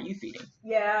Sai, are you feeding?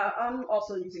 Yeah, I'm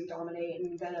also using Dominate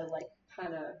and gonna, like,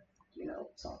 kind of, you know,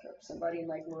 saunter up to somebody and,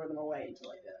 like, lure them away into,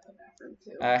 like, a bathroom,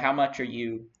 too. How much are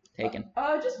you taking?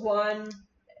 Just 1.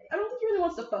 I don't think he really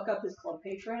wants to fuck up his club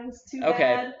patrons too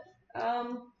Okay.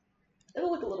 bad. It'll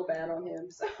look a little bad on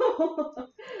him, so...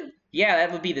 Yeah,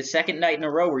 that would be the second night in a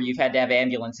row where you've had to have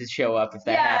ambulances show up if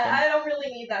that happened. I don't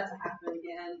really need that to happen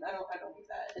again. I don't need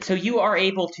that. So you are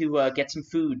able to get some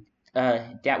food,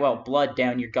 blood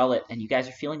down your gullet, and you guys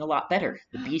are feeling a lot better.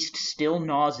 The beast still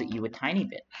gnaws at you a tiny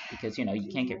bit, because, you know, you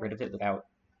can't get rid of it without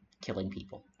killing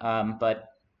people. But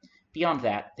beyond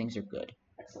that, things are good.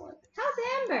 Excellent. How's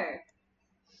Amber?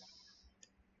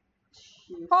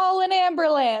 Call an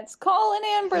ambulance. Call an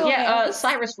ambulance. Yeah,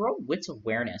 Cyrus, roll Wits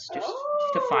Awareness, just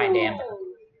to find Amber.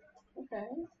 Okay.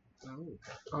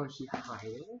 Oh, she's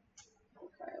hiding?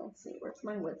 Okay, let's see. Where's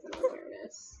my Wits and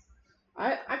Awareness?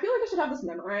 I feel like I should have this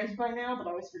memorized by now, but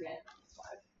I always forget. It's 5.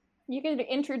 You can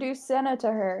introduce Senna to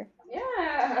her.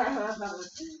 Yeah!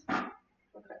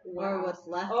 Okay, Or what's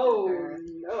left Oh of her.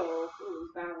 no! Ooh,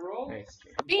 bad roll. Nice.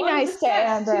 Be One nice to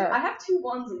success, Amber. I have 2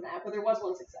 1s in that, but there was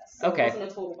 1 success, so Okay. it wasn't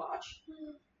a total botch.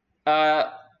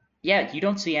 Yeah, you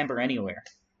don't see Amber anywhere.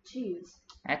 Jeez.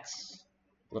 That's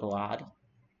a little odd.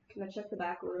 Can I check the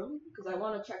back room? Because I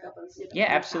want to check up and see if Yeah,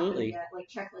 anything's absolutely. happened yet. Like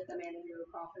check like the manager's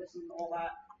office and all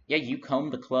that. Yeah, you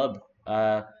combed the club.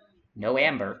 No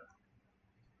Amber.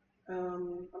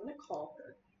 I'm gonna call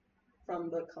her from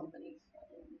the company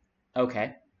phone.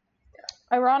 Okay.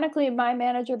 Ironically, my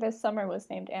manager this summer was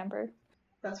named Amber.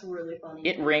 That's really funny.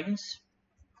 It rings,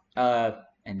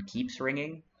 and keeps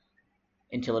ringing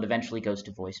until it eventually goes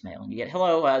to voicemail. And you get,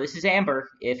 hello, this is Amber.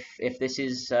 If this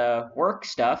is work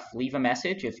stuff, leave a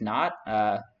message. If not,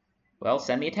 well,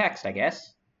 send me a text, I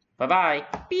guess. Bye-bye.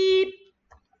 Beep.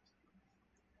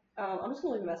 I'm just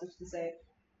gonna leave a message to say,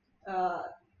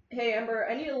 hey Amber,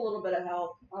 I need a little bit of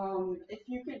help. If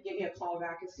you could give me a call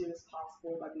back as soon as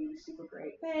possible, that'd be super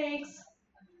great. Thanks.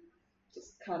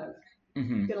 Just kind of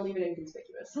gonna leave it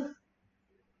inconspicuous.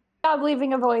 Stop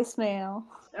leaving a voicemail.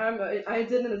 I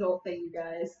did an adult thing, you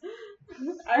guys.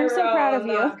 I'm so proud of I'm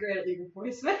you. not great at leaving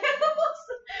voicemails.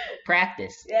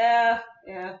 Practice. Yeah.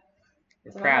 We're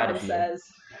That's what proud Mom of you. says.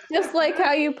 Just like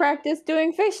how you practice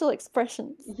doing facial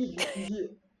expressions.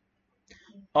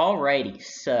 Alrighty,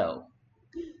 so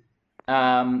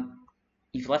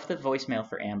you've left the voicemail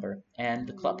for Amber, and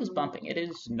the club is bumping. It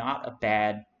is not a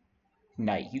bad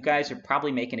night. You guys are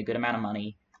probably making a good amount of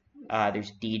money.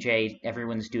 There's DJ.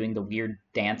 Everyone's doing the weird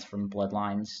dance from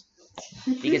Bloodlines.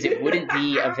 Because it wouldn't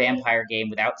be a vampire game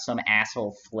without some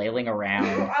asshole flailing around.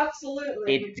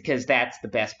 Absolutely. Because that's the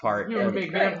best part. You know, of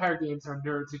big vampire games are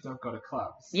nerds who don't go to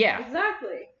clubs. Yeah.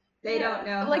 Exactly. They don't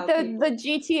know Like how the people...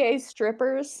 GTA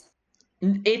strippers.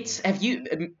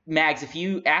 Mags, if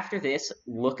you, after this,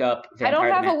 look up Vampire I don't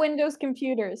the have Ma- a Windows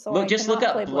computer, so I just look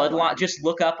cannot up play Bloodline. Just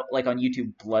look up, like, on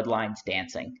YouTube, Bloodlines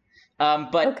dancing.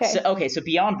 Okay. So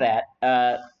beyond that,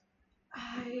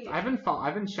 I've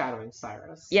been shadowing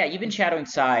Cyrus. yeah, you've been shadowing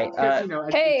Sai. Because, you know,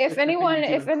 Hey, it's if the thing you anyone, do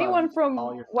in if anyone clubs, from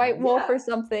all your White friends. Wolf Yeah. or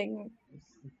something,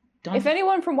 Don't- if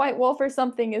anyone from White Wolf or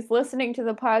something is listening to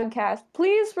the podcast,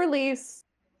 please release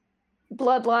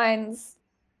Bloodlines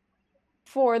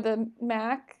for the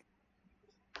Mac.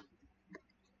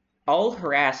 I'll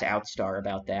harass Outstar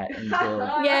about that until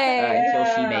Yay.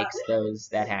 until she makes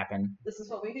that happen. This is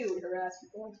what we do. We harass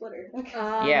people on Twitter.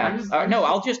 Yeah. I'm just-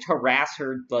 I'll just harass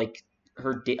her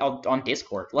on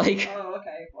Discord. Like, Oh,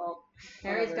 okay. Well,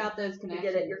 Harry's whatever. got those You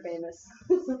connections. get it. You're famous.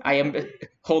 I am.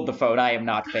 Hold the phone. I am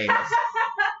not famous.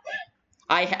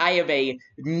 I am a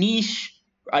niche,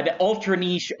 an ultra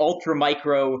niche, ultra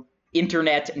micro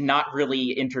internet, not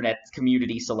really internet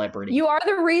community celebrity. You are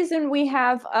the reason we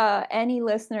have any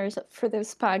listeners for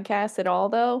this podcast at all,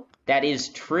 though. That is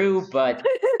true, but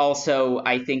also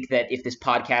I think that if this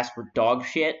podcast were dog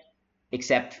shit,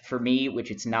 except for me,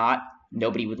 which it's not,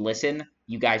 nobody would listen.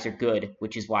 You guys are good,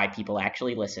 which is why people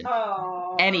actually listen.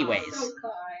 Oh. Anyways, So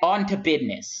kind. on to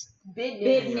business.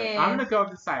 Business. I'm gonna go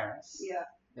up to Cyrus. Yeah.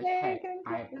 Like, Yay, hey,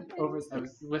 good, I good. was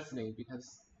listening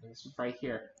because it was right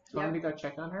here. Do you want me to go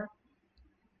check on her?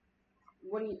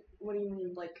 What do you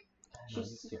mean? Like, I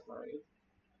just get worried.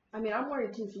 I mean, I'm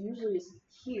worried too. She usually is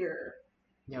here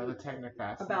Yeah, the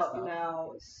Technocrats. and about stuff.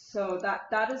 now, so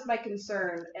that is my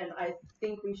concern, and I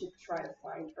think we should try to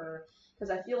find her because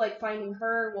I feel like finding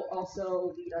her will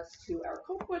also lead us to our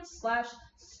culprits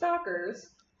 / stalkers,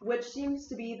 which seems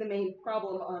to be the main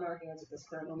problem on our hands at this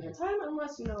current moment in time.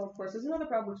 Unless, you know, of course, there's another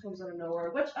problem which comes out of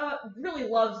nowhere, which really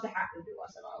loves to happen to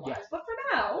us in our lives. Yeah. But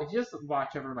for now, If you just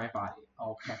watch over my body,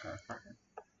 I'll check her apartment.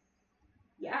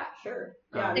 yeah, sure.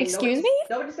 Yeah, I mean, Excuse nobody's- me?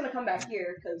 Nobody's gonna come back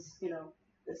here because, you know,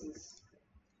 this is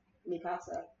mi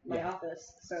casa, my Yeah.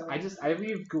 office. So I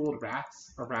leave Gould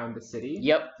rats around the city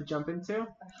Yep. to jump into.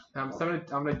 So I'm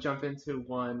gonna jump into the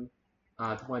one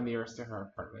nearest to her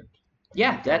apartment.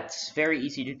 Yeah, that's very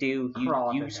easy to do. Crawl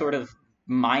up You in sort there. of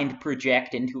mind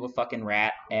project into a fucking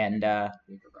rat and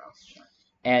Leave her browse shut.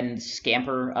 and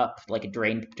scamper up like a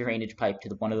drainage pipe to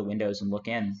one of the windows and look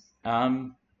in.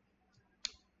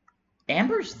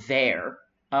 Amber's there.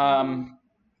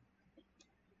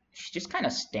 She's just kind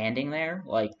of standing there,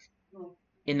 like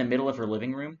in the middle of her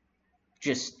living room,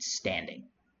 just standing.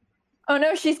 Oh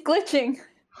no, she's glitching.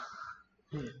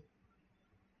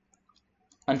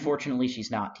 Unfortunately,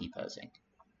 she's not T-posing.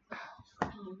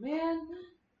 oh man.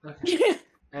 Okay.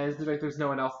 And there's no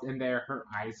one else in there. Her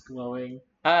eyes glowing.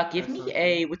 Give me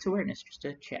a wits awareness just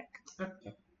to check.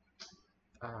 Okay.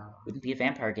 Wouldn't be a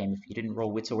vampire game if you didn't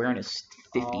roll wits awareness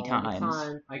 50 all the times.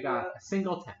 time, I got a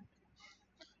single 10.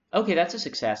 Okay, that's a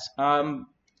success.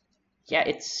 Yeah,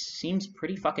 it seems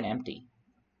pretty fucking empty.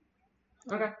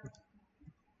 Okay.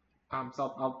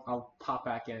 So I'll pop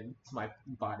back into my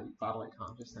bodily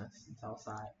consciousness and tell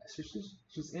Sai.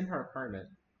 She's in her apartment,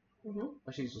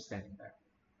 but she's just standing there.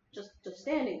 Just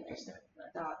standing there. Just standing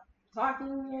there. Not talking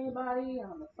to anybody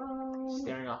on the phone.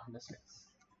 Staring off into space.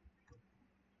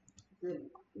 Good.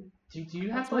 Do you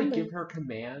have to like give her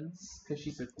commands because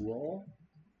she's a ghoul,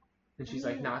 and she's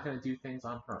like not gonna do things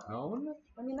on her own?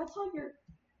 I mean, that's how you're.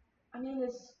 I mean,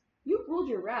 you ruled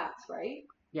your rats, right?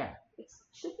 Yeah. It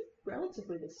should be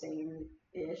relatively the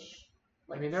same-ish.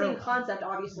 Like, I mean, same concept.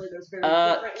 Obviously, there's very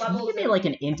different Can levels. you give me like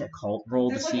an int occult roll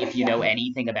to There's see like if you know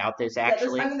anything about this?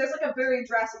 Actually, there's like a very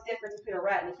drastic difference between a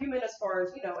rat and a human as far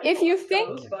as If you intellect think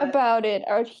goes, but about it,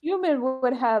 a human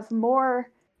would have more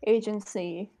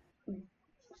agency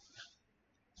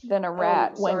than a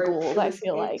rat when sorry, ghouled, it I was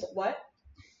feel like. What?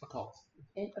 Occult.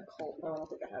 Occult. No, I don't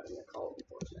think I have any occult,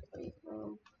 unfortunately.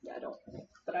 Yeah, I don't.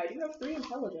 But I do have 3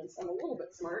 intelligence. I'm a little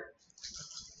bit smart.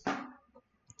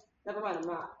 Never mind, I'm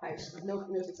not. I have no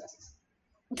successes.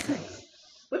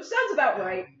 Which sounds about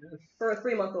right for a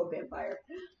 3-month-old vampire.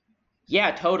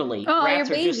 yeah, totally. Oh, Rats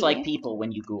your are just baby. like people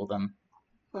when you ghoul them.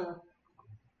 Huh.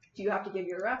 Do you have to give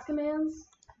your rats commands?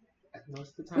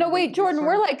 Most of the time. No, they wait, just Jordan, sort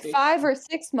we're of like base- 5 or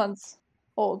 6 months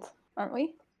old, aren't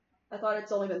we? I thought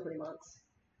it's only been 3 months.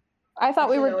 I thought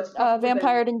we Actually, were no, it's probably been-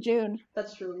 vampired in June.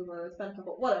 That's true, we were. It's been a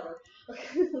couple. Whatever.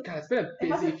 God, it's been a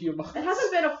busy hasn't- few months. It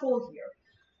hasn't been a full year.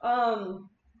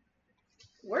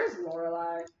 Where's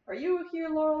Lorelai? Are you here,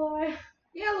 Lorelai?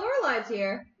 Yeah, Lorelai's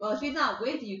here. Well, she's not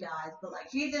with you guys, but like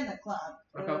she's in the club.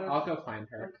 I'll go find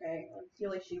her. Okay, I feel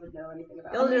like she would know anything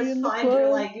about You'll it. in just the find her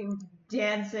club. like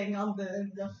dancing on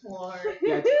the floor.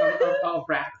 Yeah, a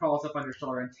rat crawls up on your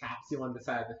shoulder and taps you on the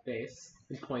side of the face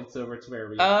and points over to where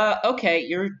we are. Okay,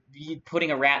 you're putting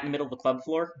a rat in the middle of the club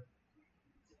floor.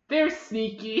 They're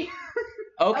sneaky.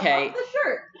 Okay, Up the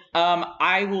shirt.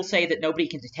 I will say that nobody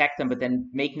can detect them, but then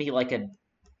make me like a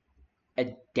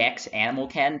Dex animal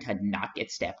ken to not get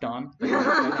stepped on. Good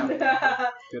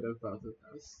of both of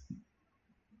those.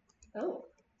 Oh.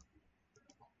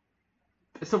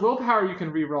 So willpower you can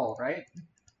re-roll, right?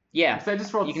 Yeah, So I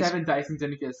just rolled You can 7 dice and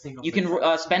didn't get a single. you can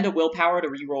success. spend a willpower to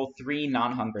re-roll 3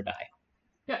 non-hunger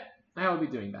die. I will be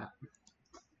doing that.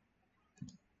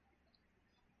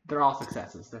 They're all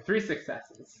successes. They're 3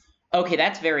 successes. Okay,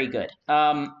 that's very good.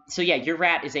 So yeah, your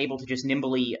rat is able to just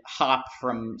nimbly hop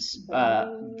from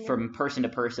person to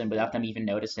person without them even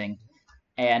noticing,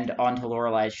 and onto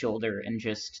Lorelai's shoulder and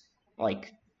just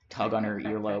like tug on her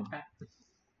earlobe.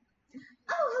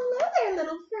 Oh, hello there,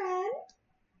 little friend.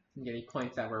 Yeah, he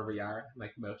points out where we are,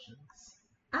 like motions.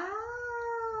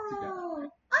 Oh,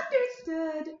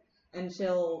 understood. And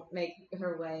she'll make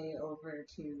her way over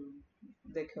to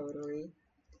the coterie.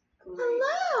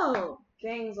 Hello.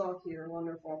 Gang's all here.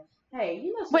 Wonderful. Hey,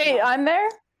 you must. Wait, I'm there?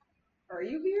 Are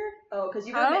you here? Oh, because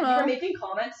you I don't were know. making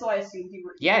comments, so I assumed you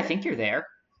were. Yeah, I here. think you're there.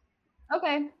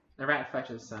 Okay. The rat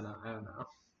fetches Senna. I don't know.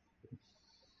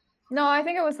 No, I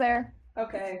think it was there.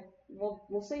 Okay.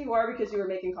 We'll say you are because you were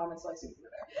making comments, so I assumed you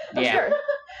were there. Yeah.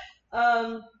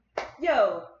 Sure.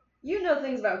 Yo, you know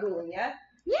things about ghouling, yeah?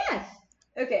 Yes.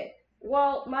 Okay.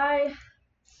 Well, my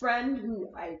friend who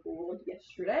I ghouled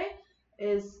yesterday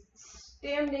is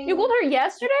standing. You ghouled her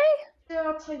yesterday? Yeah,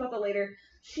 I'll tell you about that later.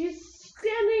 She's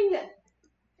standing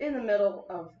in the middle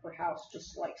of her house,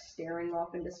 just like staring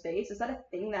off into space. Is that a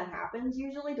thing that happens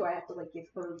usually? Do I have to like give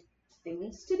her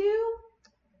things to do?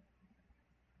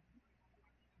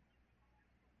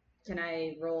 Can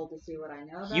I roll to see what I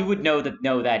know about You would this? know that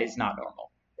no, that is not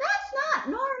normal. That's not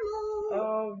normal.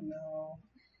 Oh no.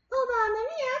 Hold on, let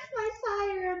me ask my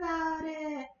sire about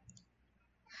it.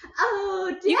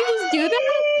 Oh, You can just do that?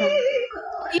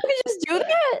 Daddy! You can just do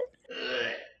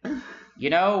that? You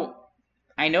know,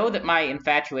 I know that my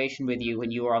infatuation with you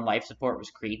when you were on life support was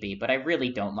creepy, but I really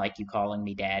don't like you calling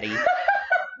me daddy. No.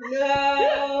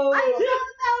 I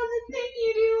thought that was a thing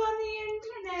you do on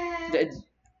the internet.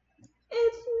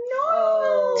 It's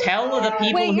normal. Tell the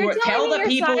people Wait, who you're are telling me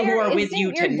your people who sire are with isn't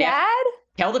you your to dad?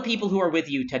 tell the people who are with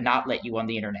you to not let you on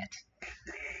the internet.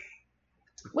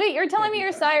 Wait, you're telling me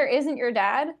your sire isn't your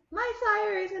dad? My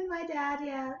sire isn't my dad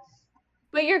yet.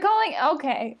 But you're calling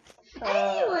okay.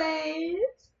 Anyways,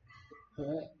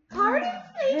 part of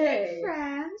making Hey.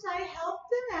 friends, I helped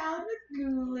them out with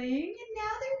ghouling, and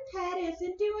now their pet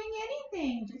isn't doing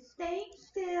anything, just staying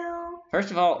still.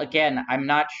 First of all, again, I'm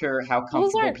not sure how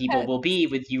comfortable aren't people pets. will be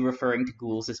with you referring to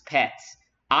ghouls as pets.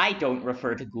 I don't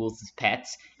refer to ghouls as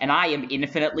pets, and I am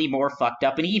infinitely more fucked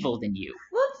up and evil than you.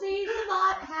 Whoopsies,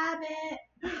 thought habit.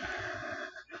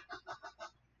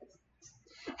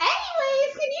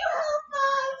 Anyways, can you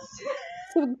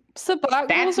help us? Sabat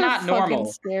That's ghouls are not normal.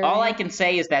 fucking scary. All I can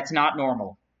say is that's not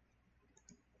normal.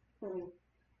 Hmm.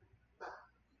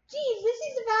 Geez, this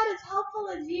is about as helpful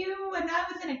as you when I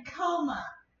was in a coma.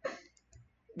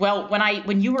 Well,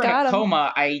 when you were in Got a 'em.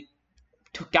 coma, I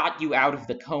got you out of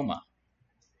the coma.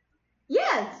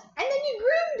 Yes, and then you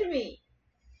groomed me.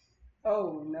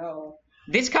 Oh no.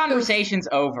 This conversation's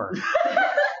over.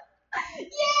 Yay,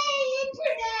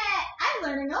 internet! I'm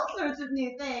learning all sorts of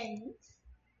new things.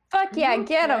 Fuck yeah, You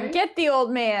get him. okay? Get the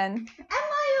old man. Am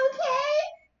I okay?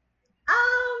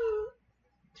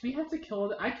 Do we have to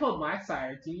kill? I killed my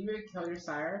sire. Do you need me to kill your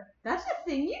sire? That's a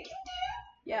thing you can do?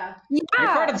 Yeah. Yeah. You're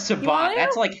part of the You want Sabbat. to?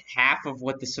 That's like half of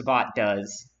what the Sabbat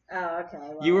does. Oh, okay.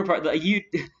 Well. You were part. You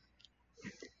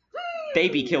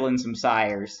baby killing some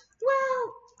sires.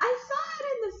 Well, I saw it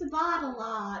in the Sabbat a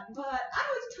lot, but I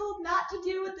was told not to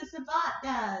do what the Sabbat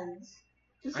does.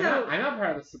 So, I'm not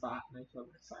part of the Sabbat, and I killed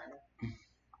my sire.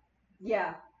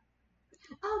 Yeah.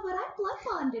 oh, but I blood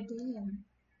bonded to him.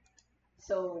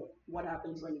 So what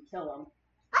happens when you kill him?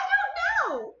 I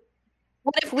don't know.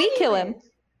 What if we kill him? Anyways,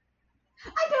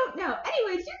 I don't know.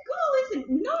 Anyways, your ghoul isn't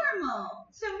normal,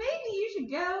 so maybe you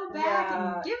should go back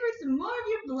Yeah. and give her some more of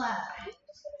your blood. I'm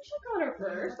just gonna check on her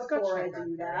first Let's go before I check on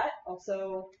do her. that.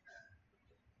 Also,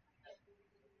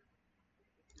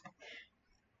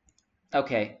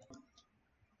 Okay.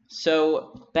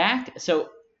 So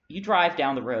you drive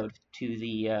down the road to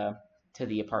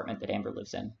the apartment that Amber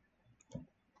lives in.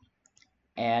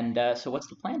 And so what's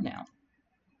the plan now?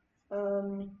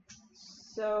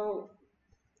 so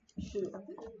shoot, are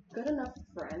they good enough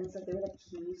friends that they would have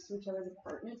keys to each other's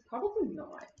apartments? Probably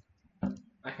not.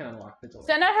 I can unlock the door.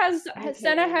 Senna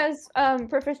Okay. has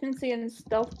proficiency in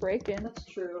stealth break-in. That's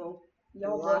true.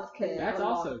 Y'all Lock both can it. That's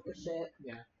unlock also the shit.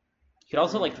 You could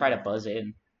also like try to buzz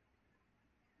in.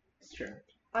 It's true.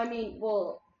 I mean,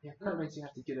 well, Yeah, apartments you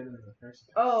have to get into the first place.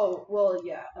 oh, well,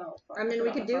 yeah. Oh, fuck, I mean, we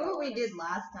forgot could do about what we that. did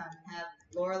last time and have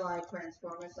Lorelai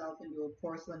transform herself into a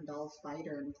porcelain doll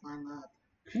spider and climb up.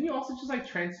 Can you also just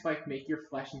like make your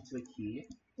flesh into a key?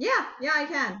 Yeah, I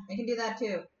can. I can do that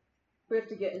too. We have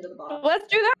to get into the box. Let's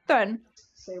do that then.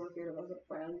 Say we're here to visit a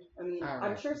friend. I mean, I'm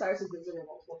Alright. sure Cyrus has visited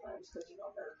multiple times because you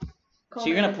know they're. So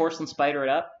you're gonna porcelain spider it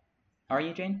up, are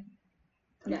you, Jane?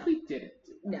 What if we didn't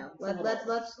do that? No, It's a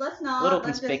let's not. Little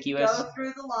let's conspicuous. Just go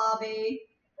through the lobby.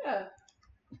 Yeah.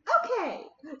 Okay,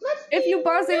 let's. If you be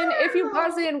buzz normal.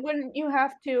 in,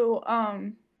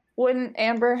 wouldn't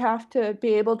Amber have to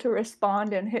be able to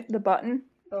respond and hit the button?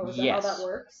 Oh, is that Yes. how that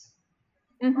works?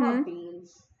 Mm-hmm. Oh,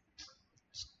 beans.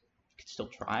 You could still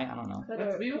try. I don't know. Let's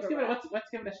give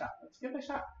it a shot. Let's give it a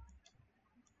shot.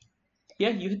 Yeah,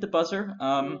 you hit the buzzer.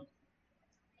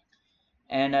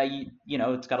 And you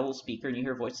know it's got a little speaker and you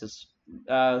hear voices.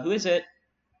 Who is it?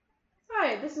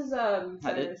 Hi, this is Hi,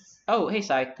 Cyrus. Oh, hey,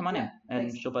 Sai, come on in, Yeah, and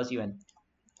thanks. she'll buzz you in.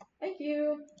 Thank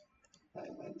you.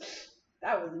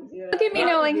 That was easy. Look at me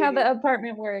knowing how the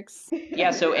apartment works.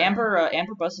 Yeah, so Amber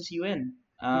buzzes you in.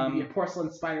 Do we need a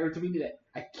porcelain spider, or do we need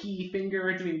a key finger,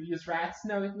 or do we use rats?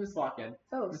 No, we can just walk in.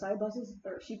 Oh, side buses,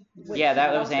 or she. wait, Yeah,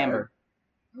 that she was also- Amber.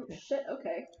 Oh shit.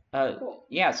 Okay. Uh, Cool.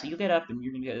 yeah, so you get up and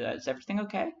you're gonna go. Is everything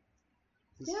okay?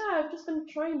 Yeah, I've just been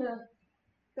trying to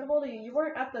get hold of you. You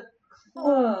weren't at the Oh,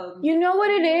 club. you know what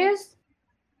it is?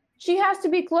 She has to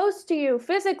be close to you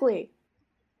physically.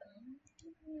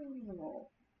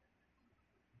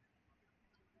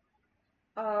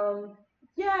 Oh.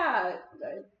 Yeah.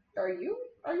 Are you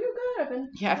good? I've been.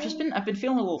 Yeah, I've been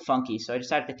feeling a little funky, so I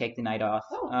decided to take the night off.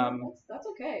 Oh, that's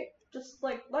okay. Just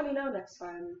like let me know next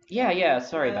time. Yeah,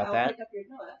 sorry about I'll that. pick up your.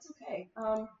 No, that's okay.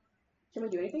 Can we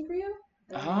do anything for you?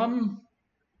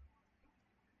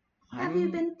 Have you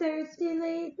been thirsty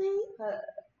lately?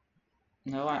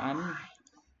 No, I'm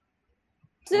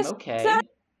Just okay.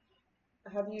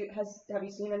 Have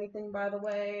you seen anything, by the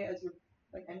way?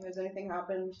 Has anything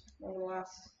happened over the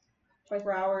last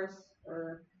 24 hours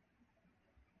or?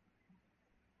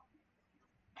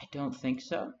 I don't think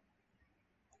so.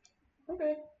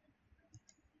 Okay.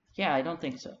 Yeah, I don't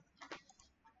think so.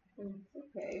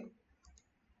 Okay.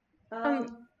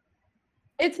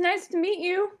 It's nice to meet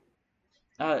you.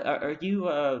 Are you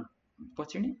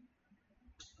what's your name?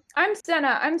 I'm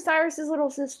Senna. I'm Cyrus's little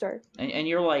sister. And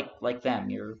you're like them.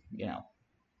 You're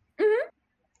Mhm.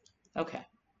 Okay.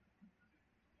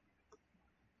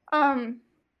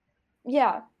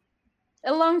 Yeah.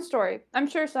 A long story. I'm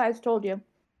sure Sai's told you.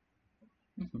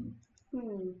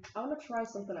 Mhm. I want to try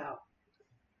something out.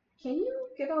 Can you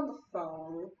get on the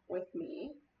phone with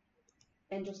me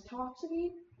and just talk to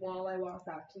me while I walk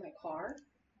back to my car?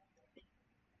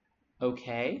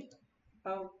 Okay.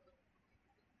 I'll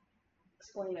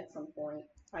explain at some point.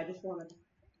 I just want to.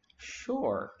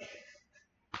 Sure.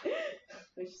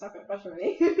 They just not gonna question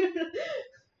me.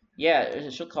 Yeah,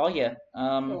 she'll call you.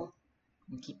 Cool.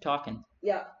 Keep talking.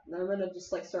 Yeah, and I'm gonna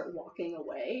just like start walking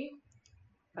away,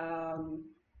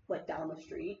 like down the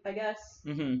street, I guess.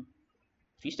 Mm-hmm.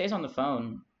 She stays on the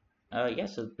phone. Yeah.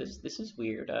 So this is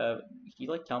weird. Can you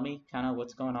like tell me kind of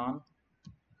what's going on?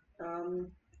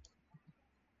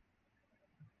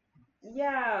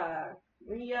 Yeah,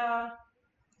 we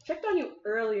checked on you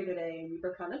earlier today, and you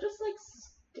were kind of just like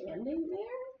standing there,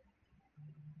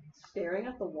 staring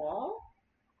at the wall,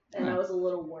 and I Huh. was a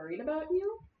little worried about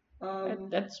you.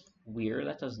 That's weird.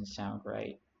 That doesn't sound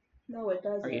right. No, it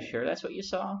doesn't. Are you sure that's what you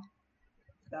saw?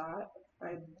 That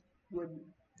I would.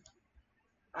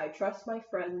 I trust my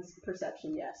friend's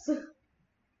perception. Yes.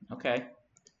 Okay.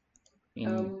 I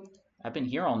mean, I've been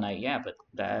here all night, yeah, but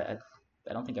I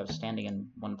don't think I was standing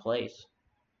in one place.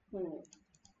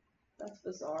 That's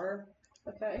bizarre.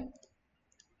 Okay.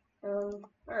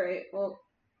 Alright, well,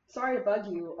 sorry to bug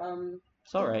you.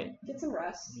 It's all right. Get some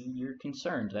rest. You're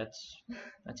concerned. That's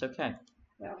okay.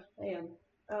 Yeah, I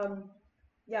am.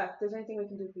 Yeah, if there's anything we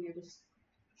can do for you, just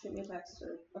shoot me a text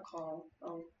or a call.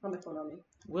 I'll have my phone on me.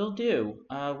 Will do.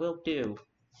 Will do.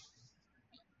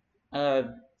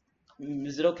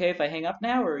 Is it okay if I hang up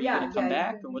now, or are you gonna come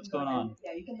back, or what's going on?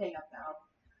 Yeah, you can hang up now.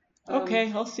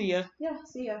 Okay, I'll see ya. Yeah,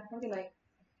 see ya. Have a good night.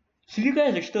 So you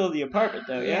guys are still in the apartment,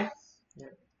 though, yeah?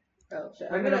 Oh,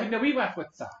 shit. No, we left with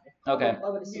Sai. Okay. I'm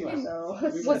gonna see you, so.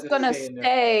 We Was just gonna stay in there.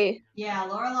 stay. Yeah,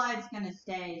 Lorelai's gonna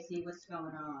stay, see what's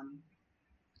going on.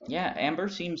 Yeah, Amber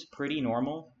seems pretty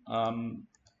normal.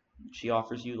 She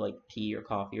offers you like tea or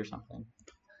coffee or something.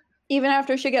 Even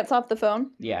after she gets off the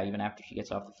phone. Yeah, even after she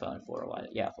gets off the phone for a while.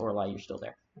 Yeah, for a while you're still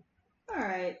there.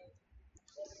 Alright.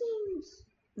 She seems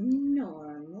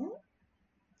normal.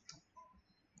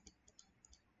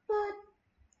 But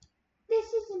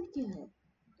this isn't good.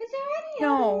 Is there any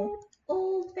No. other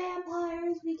old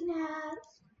vampires we can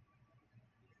ask?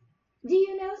 Do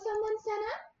you know someone,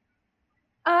 Senna?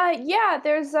 Yeah,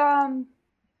 there's the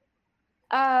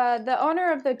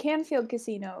owner of the Canfield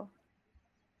Casino.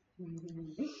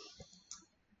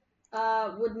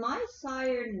 Would my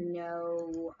sire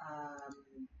know,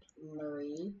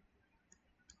 Marie?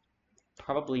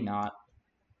 Probably not.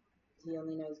 He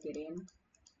only knows Gideon.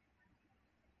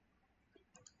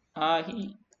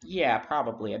 Yeah,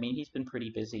 probably. I mean, he's been pretty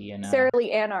busy and Sarah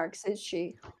Lee Anarchs, is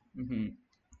she? Mm-hmm.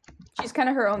 She's kind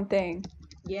of her own thing.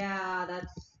 Yeah,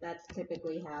 that's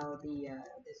typically how the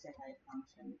Sahai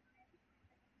function.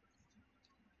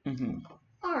 Mm-hmm.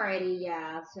 Alrighty,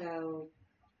 yeah, so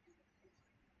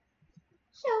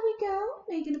shall we go?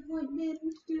 Make an appointment,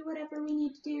 do whatever we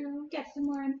need to do, get some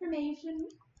more information.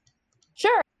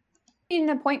 Sure. Need an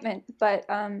appointment, but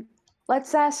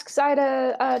let's ask Sai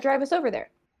to drive us over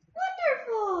there.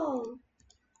 Wonderful!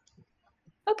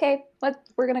 Okay,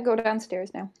 we're gonna go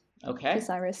downstairs now Okay. to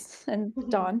Cyrus and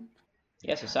Dawn.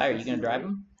 Yeah, so Sire, you gonna drive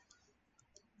him?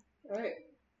 Alright.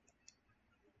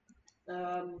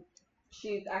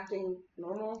 She's acting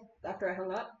normal after I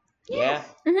hung up? Yeah.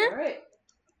 Mhm.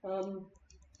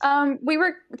 Alright. We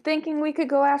were thinking we could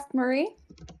go ask Marie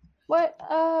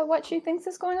what she thinks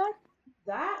is going on.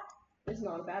 That is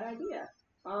not a bad idea.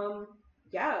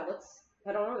 Yeah, let's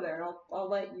head on over there, and I'll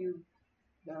let you,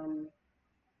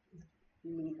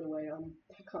 lead the way on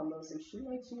combos, and she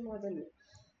likes you more than me.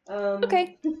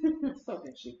 Okay. I still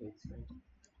think she hates me.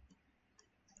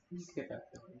 You just get that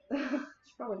feeling.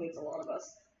 She probably hates a lot of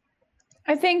us.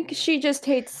 I think she just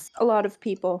hates a lot of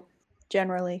people,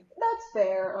 generally. That's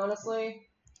fair, honestly.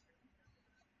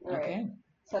 Alright, Okay.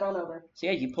 let's head on over. So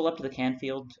yeah, you pull up to the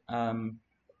Canfield.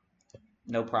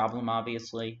 No problem,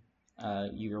 obviously.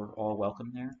 You're all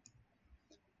welcome there.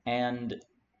 And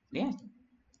yeah,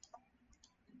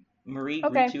 Marie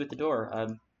Okay. greets you at the door.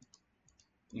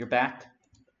 You're back.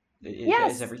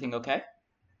 Yes. Is everything okay?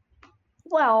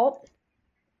 Well,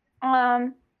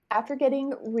 after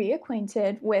getting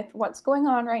reacquainted with what's going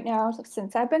on right now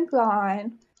since I've been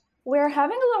gone, we're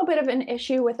having a little bit of an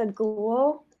issue with a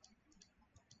ghoul.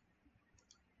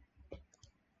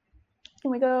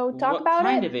 Can we go talk what about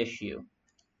kind it? of issue?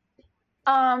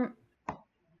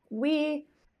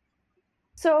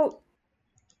 So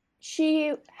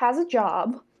she has a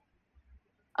job,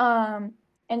 and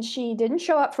she didn't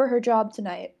show up for her job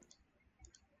tonight.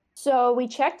 So we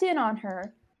checked in on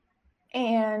her,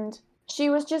 and she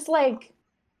was just like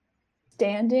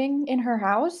standing in her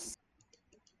house.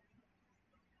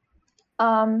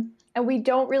 And we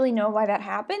don't really know why that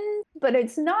happened, but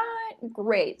it's not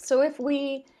great. So if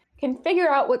we can figure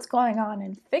out what's going on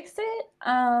and fix it,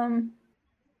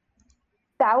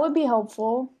 that would be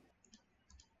helpful.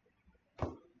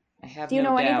 I have Do you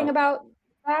no know doubt. anything about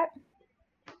that?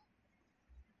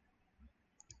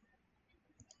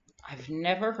 I've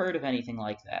never heard of anything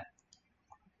like that.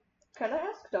 Can I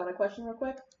ask Dawn a question real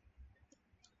quick?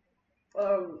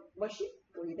 Was she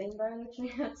breathing by any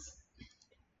chance?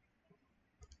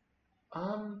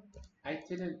 I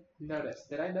didn't notice.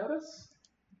 Did I notice?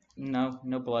 No,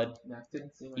 no blood. No,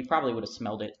 didn't see. You probably would have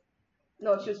smelled it.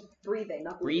 No, she was breathing,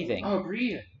 not Breathing. Oh,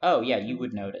 breathing. Oh, yeah, you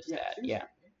would notice Yeah, that. she was Yeah.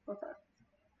 Okay.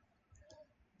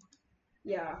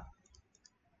 Yeah.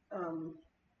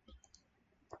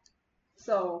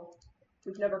 So,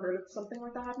 we've never heard of something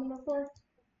like that happening before?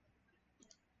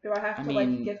 Do I have I to,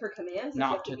 mean, give her commands? Does she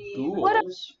Not have to be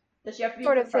ghouls. Does she have to be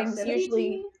Sort in of things proximity usually- to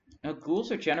me? No,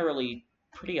 ghouls are generally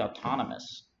pretty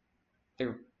autonomous.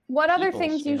 They're What other people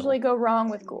things still. usually go wrong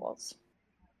with ghouls?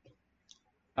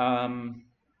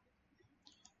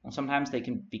 Well, sometimes they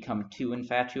can become too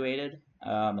infatuated,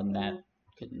 and that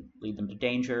could lead them to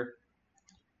danger.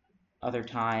 Other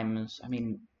times, I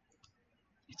mean,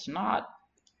 it's not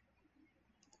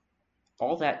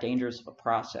all that dangerous of a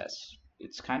process.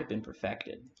 It's kind of been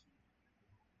perfected.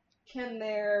 Can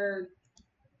there...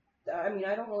 I mean,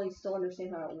 I don't really still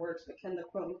understand how it works, but can the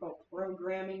quote-unquote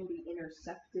programming be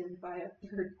intercepted by a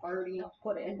third party? Not to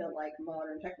put it into,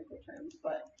 modern technical terms,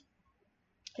 but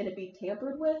can it be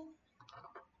tampered with?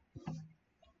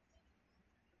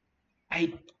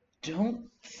 I don't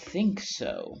think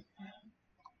so.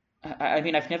 I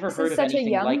mean, I've never This heard is of such a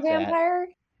anything young like vampire.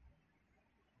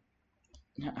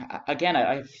 that. Again,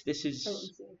 this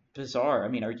is bizarre. I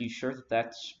mean, are you sure that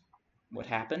that's what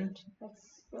happened?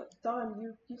 That's what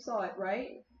Dawn, you saw it,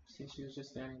 right? See, she was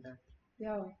just standing there.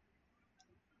 Yeah.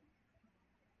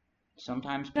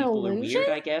 Sometimes An people are illusion? weird,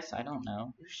 I guess. I don't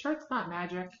know. You sure it's not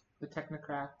magic? The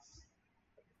technocrats.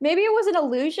 Maybe it was an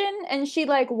illusion, and she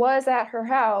was at her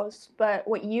house, but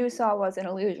what you saw was an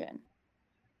illusion.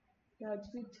 Yeah, did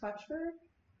we touch her?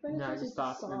 By any No, I chance? just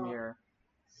saw it through the mirror.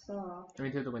 Saw. I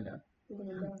mean, through the window. Through the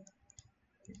window.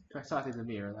 If I saw it through the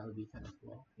mirror, that would be kind of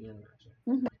cool. You know, magic.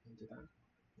 Mhm. I can do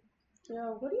that. Yeah,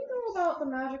 what do you know about the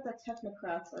magic that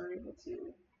technocrats are able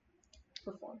to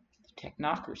perform?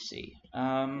 Technocracy.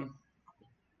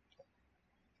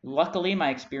 Luckily,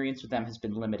 my experience with them has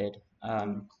been limited.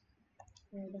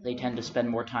 They tend to spend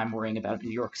more time worrying about New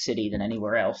York City than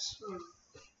anywhere else.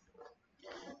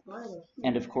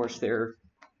 And of course, their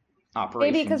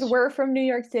operations. Maybe because we're from New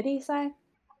York City, Sai?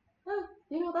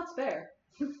 That's fair.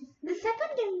 The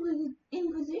Second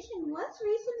Inquisition was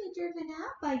recently driven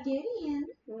out by Gideon,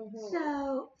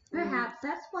 so perhaps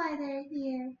that's why they're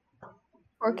here.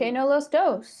 Por qué no los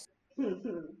dos?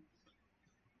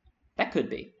 That could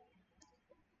be.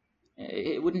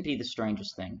 It wouldn't be the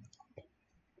strangest thing.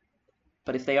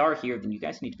 But if they are here, then you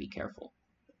guys need to be careful.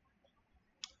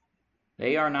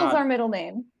 They are What's our not. middle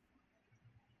name?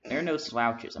 They're no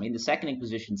slouches. I mean, the Second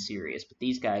Inquisition's serious, but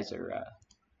these guys are.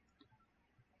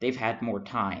 They've had more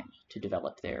time to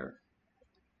develop their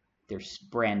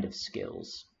brand of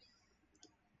skills,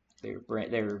 their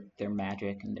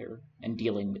magic, and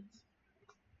dealing with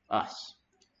us.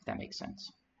 If that makes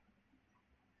sense.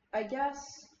 I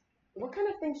guess, what kind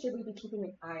of things should we be keeping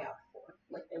an eye out for?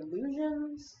 Like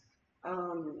illusions?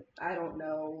 I don't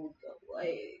know,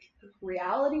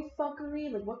 reality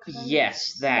fuckery? Like what kind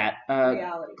Yes, of that.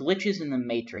 reality? Glitches in the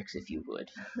Matrix, if you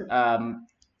would.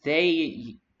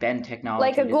 They bend technology.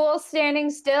 Like a to- ghoul standing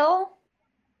still?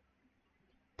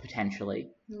 Potentially.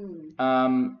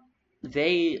 Hmm.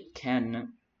 They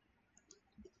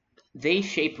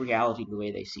shape reality the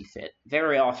way they see fit,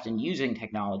 very often using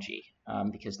technology,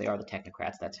 because they are the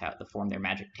technocrats. That's how the form their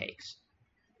magic takes.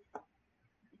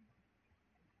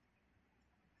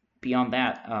 Beyond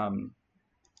that,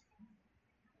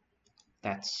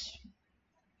 that's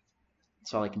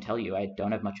all I can tell you. I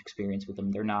don't have much experience with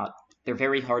them. They're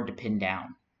very hard to pin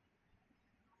down.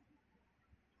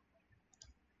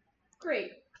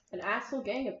 Great. An asshole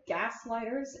gang of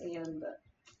gaslighters and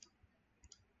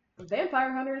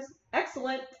vampire hunters.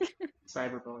 Excellent.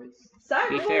 Cyber boys. To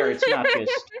be fair, it's not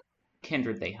just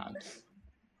kindred they hunt.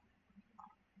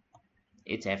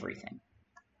 It's everything.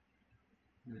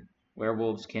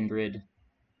 Werewolves, kindred,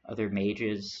 other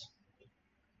mages.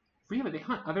 Really, they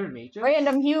hunt other mages?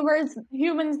 Random humans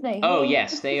they Oh, hate.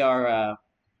 yes, they are,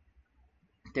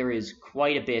 there is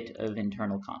quite a bit of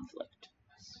internal conflict.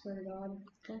 I swear to God.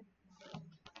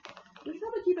 We should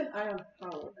probably keep an eye on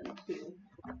Powell then too.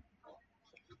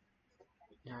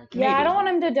 Yeah, Yeah, I don't want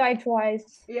him to die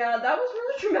twice. Yeah, that was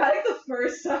really traumatic the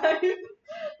first time.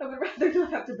 I would rather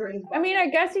not have to burn his body. I mean, I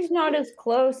guess he's not as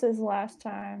close as last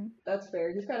time. That's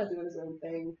fair. He's kind of doing his own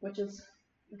thing, which is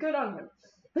good on him.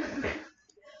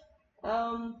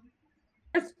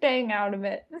 We're staying out of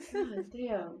it. God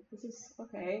damn. This is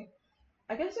okay.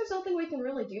 I guess there's nothing we can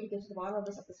really do to get to the bottom of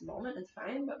this at this moment in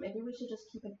time, but maybe we should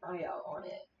just keep an eye out on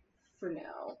it for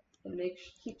now and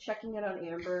keep checking it on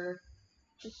Amber,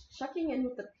 just checking in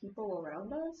with the people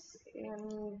around us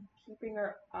and keeping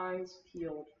our eyes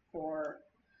peeled for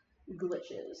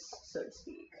glitches, so to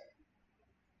speak.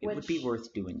 It would be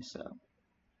worth doing so.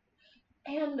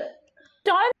 And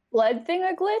Dawn's blood thing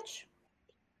a glitch?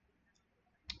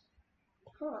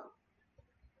 huh.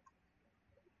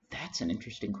 That's an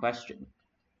interesting question.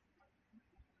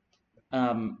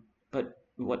 But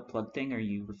what blood thing are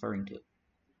you referring to?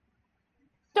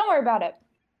 Don't worry about it.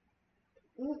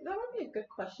 That would be a good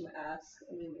question to ask.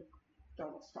 I mean,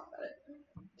 don't let's talk about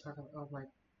it. Oh my.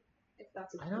 If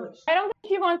that's a I don't- glitch. I don't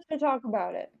think he wants to talk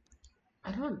about it.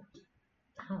 I don't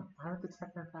are the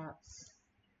technocrats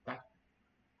that?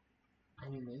 I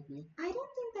mean, maybe. I don't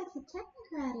think that's a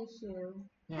technocrat issue.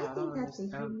 Yeah, I don't think that's a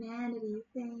understand. humanity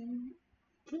thing.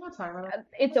 Can you not talk about it?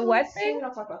 It's a what We thing?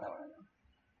 don't talk about that one right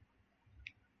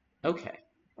Okay.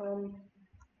 now.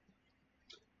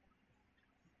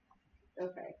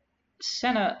 Okay.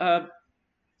 Senna,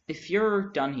 if you're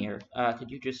done here,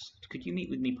 could you meet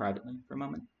with me privately for a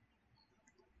moment?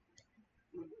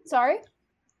 Sorry?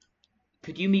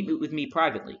 Could you meet with me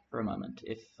privately for a moment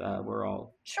if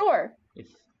Sure.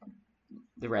 if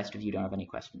the rest of you don't have any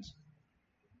questions?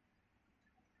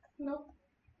 Nope.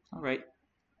 All right.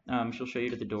 She'll show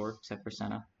you to the door, except for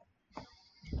Senna.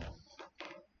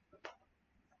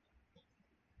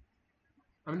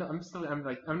 I'm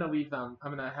gonna leave them.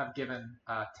 I'm gonna have given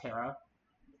Terra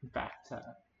back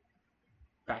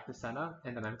to Senna,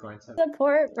 and then I'm going to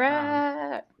Support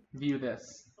rat. view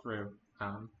this through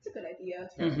It's a good idea.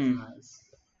 Terra's Mhm. eyes.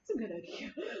 It's a good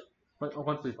idea. But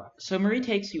once we've left. So Marie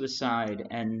takes you aside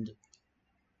and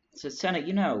says, Senna,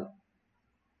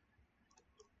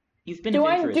 you've been Do of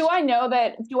I interest. do I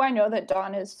know that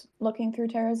Dawn is looking through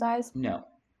Tara's eyes? No.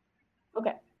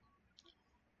 Okay.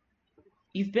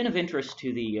 You've been of interest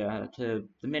to the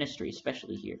ministry,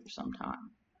 especially here, for some time.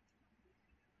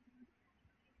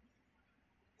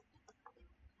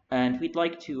 And we'd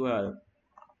like to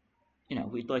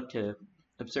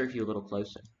observe you a little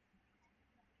closer.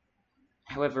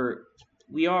 However,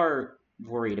 we are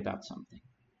worried about something.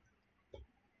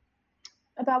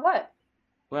 About what?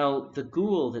 Well, the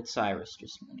ghoul that Cyrus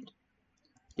just made.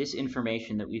 This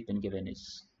information that we've been given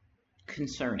is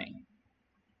concerning.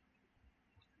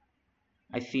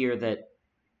 I fear that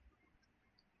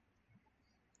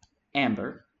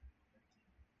Amber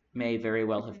may very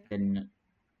well have been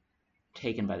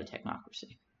taken by the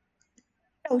technocracy.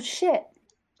 Oh shit.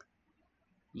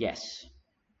 Yes.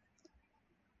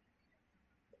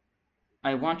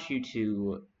 I want you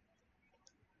to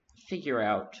figure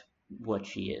out what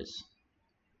she is.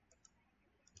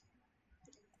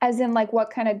 As in like what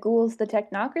kind of ghouls the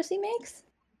technocracy makes?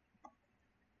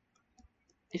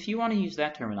 If you want to use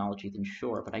that terminology, then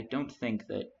sure, but I don't think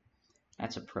that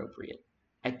that's appropriate.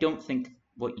 I don't think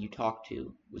what you talked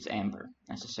to was Amber,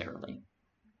 necessarily.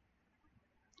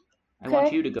 I want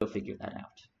Okay. you to go figure that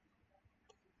out.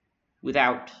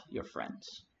 Without your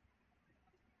friends.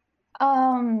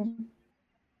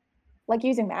 Like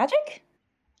using magic?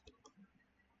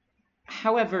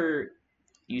 However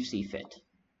you see fit.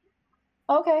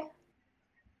 Okay.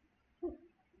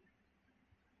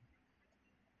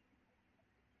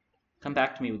 Come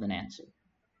back to me with an answer.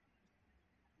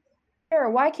 Sure,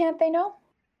 why can't they know?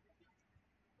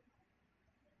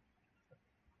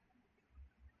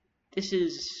 This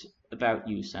is about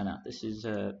you, Senna. This is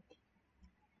a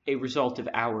result of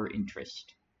our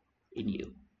interest in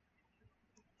you.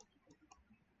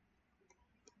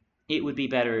 It would be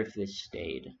better if this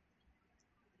stayed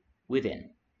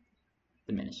within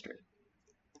the ministry.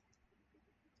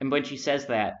 And when she says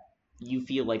that, you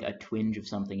feel like a twinge of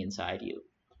something inside you.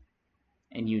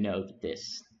 And you know that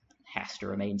this has to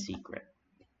remain secret.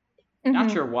 Not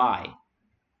Mhm. sure why,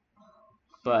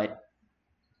 but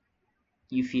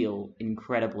you feel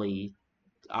incredibly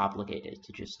obligated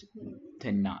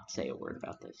to not say a word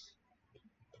about this.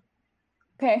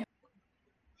 Okay.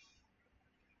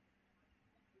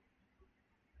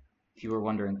 If you were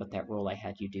wondering what that role I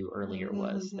had you do earlier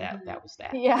was, that was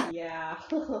that. Yeah. Yeah.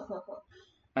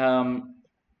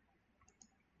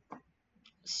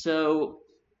 So,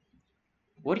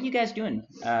 what are you guys doing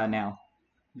now?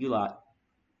 You lot.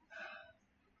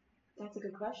 That's a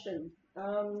good question.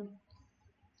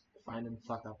 Find and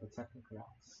fuck up the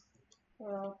technocrats.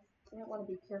 Well, I might want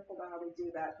to be careful about how we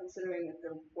do that, considering if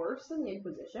they're worse than the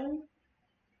Inquisition,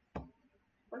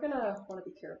 we're gonna want to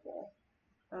be careful.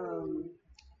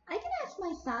 I can ask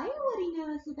my sire what he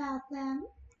knows about them.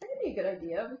 That could be a good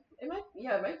idea. It might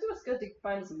do us good to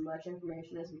find as much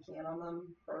information as we can on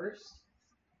them first.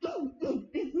 Oh,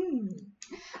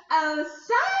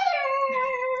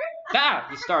 sire! Ah,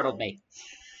 you startled me.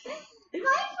 My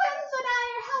friends and I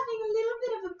are having a little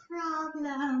bit of a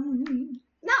problem.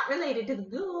 Not related to the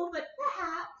ghoul, but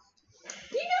perhaps.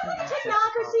 Do you know who the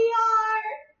Technocracy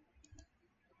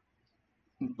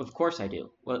are? Of course I do.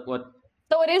 What?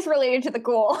 So it is related to the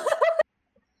ghoul.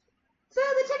 So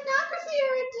the Technocracy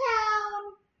are in town.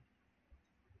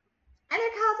 And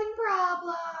they're causing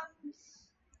problems.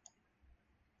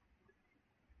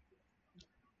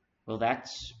 Well,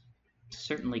 that's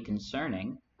certainly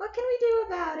concerning. What can we do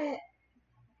about it?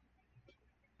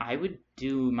 I would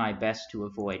do my best to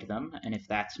avoid them, and if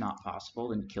that's not possible,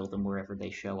 then kill them wherever they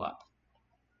show up.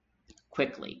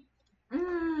 Quickly.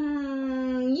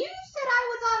 You said I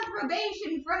was on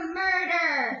probation from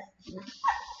murder.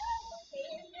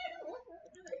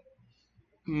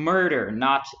 Murder,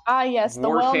 not Ah, yes, the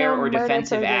warfare well-known or murder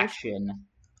defensive produce. action.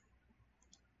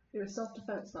 It was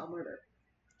self-defense, not murder.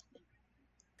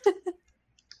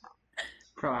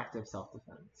 Proactive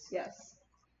self-defense. Yes.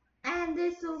 And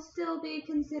this will still be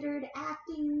considered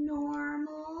acting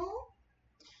normal.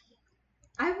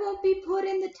 I won't be put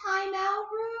in the timeout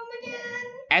room again.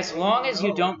 As long as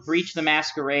you don't breach the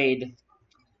masquerade,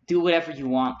 do whatever you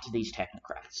want to these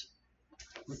technocrats.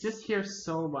 We just hear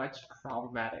so much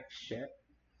problematic shit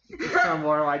from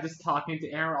Lorelai just talking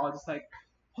to Aaron, all just like,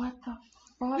 what the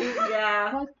fuck?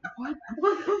 Yeah. What?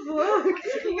 What the fuck?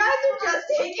 You guys are just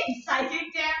taking psychic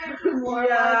damage from Lorelai's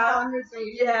Yeah.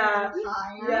 conversation. Yeah. all the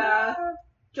time. Yeah.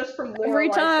 Just from Every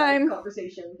Lorelai's time.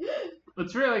 conversation.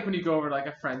 It's really like when you go over to like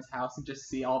a friend's house and just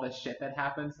see all the shit that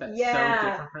happens that's Yeah. so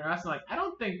different from us. I'm like, I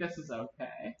don't think this is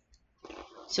okay.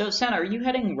 So, Senna, are you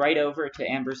heading right over to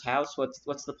Amber's house?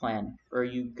 What's the plan? Or are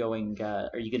you going?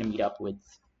 Are you gonna meet up with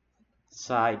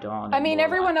Sai, Dawn? I and mean, Lorelai?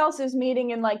 everyone else is meeting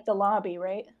in like the lobby,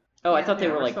 right? Oh, I Yeah, thought they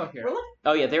Yeah, were we're like. still here. We're like,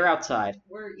 Oh yeah, they're outside.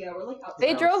 we're like out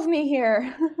They the drove house. me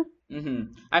here.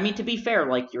 I mean, to be fair,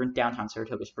 like you're in downtown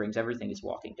Saratoga Springs, everything is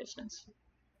walking distance.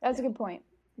 That's a good point.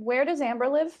 Where does Amber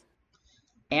live?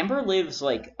 Amber lives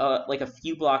like a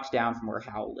few blocks down from where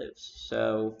Howell lives,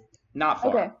 so not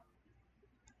far. Okay.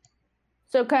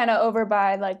 So kind of over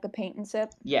by like the paint and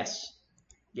sip. Yes.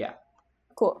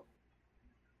 Cool.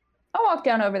 I'll walk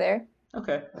down over there.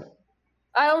 Okay.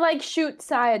 I'll like shoot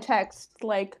Sai a text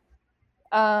like,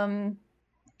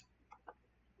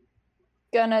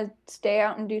 gonna stay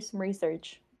out and do some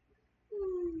research.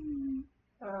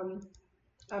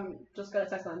 I'm just gonna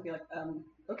text on and be like,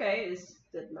 okay,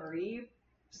 did Marie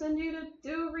send you to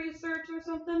do research or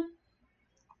something?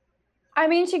 I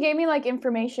mean, she gave me like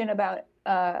information about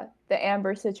the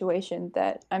Amber situation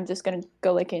that I'm just gonna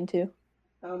go look into.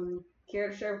 Care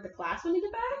to share with the class when you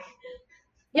get back?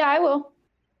 Yeah, I will.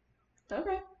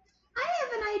 Okay. I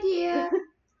have an idea.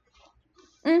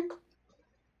 Mm.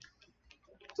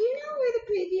 Do you know where the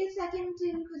previous Second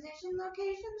Inquisition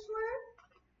locations were?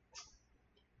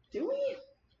 Do we?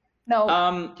 No.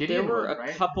 There Gideon were Wood, a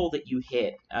right? couple that you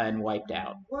hit and wiped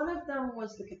out. One of them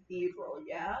was the cathedral,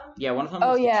 yeah? Yeah, one of them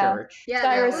Oh, was the yeah. church. Yeah,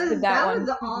 Cyrus that was, did that was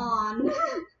on.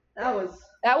 That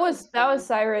was... that was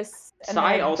Cyrus. And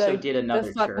Sai then also the, did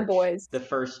another fucking church. boys. The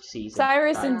first season.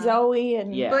 Cyrus and Uh, Zoe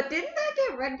and Yeah. But didn't that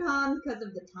get retconned because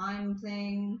of the time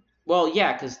thing? Well,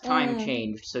 yeah, because time Mm.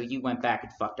 changed, so you went back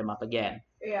and fucked him up again.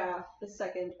 Yeah, the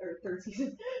second or third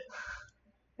season.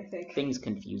 I think. Things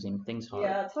confusing, things hard.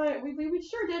 Yeah, it's fine. We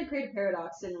sure did create a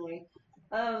paradox, didn't we?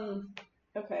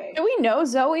 Okay. Do we know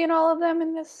Zoe and all of them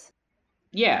in this?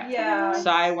 Yeah. Yeah.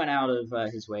 Sai went out of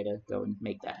his way to go and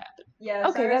make that happen. Yeah,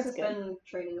 Okay, Cyrus that's has good. been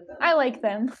training with them. I like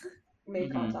them. Made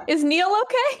Mhm. contact. Is Neil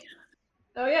okay?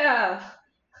 Oh yeah!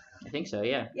 I think so,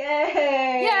 yeah.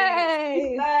 Yay! Yay!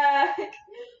 He's back!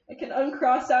 I can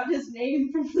uncross out his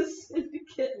name from the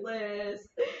syndicate list.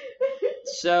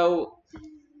 So,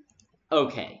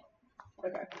 okay.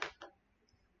 Okay.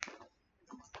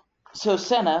 So,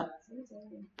 Senna,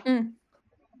 Mm.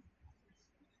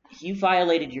 you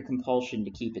violated your compulsion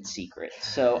to keep it secret,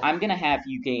 so I'm gonna have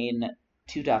you gain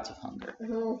 2 dots of hunger.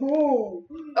 Oh.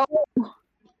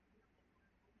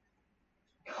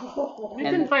 I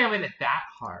And- didn't violate it that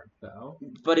hard, though.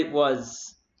 But it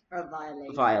was Or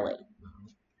violate. violated.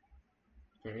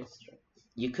 Very strict.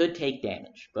 You could take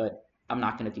damage, but I'm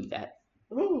not gonna do that.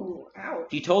 Ooh, ouch.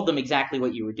 If you told them exactly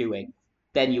what you were doing,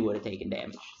 then you would have taken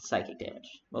damage. Psychic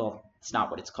damage. Well, it's not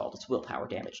what it's called. It's willpower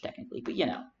damage, technically, but you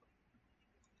know.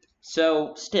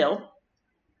 So, still,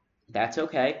 that's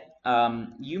okay.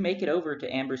 You make it over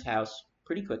to Amber's house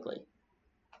pretty quickly.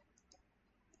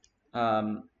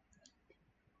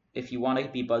 If you want to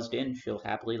be buzzed in, she'll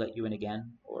happily let you in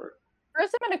again. Or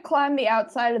First, I'm gonna climb the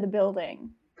outside of the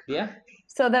building. Yeah.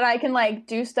 So that I can like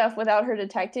do stuff without her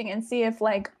detecting and see if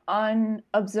like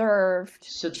unobserved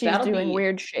So she's that'll doing be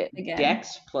weird shit again.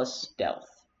 Dex plus stealth.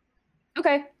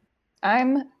 Okay.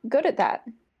 I'm good at that.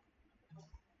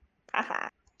 Haha.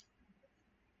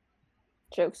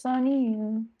 Joke's on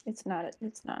you. It's not.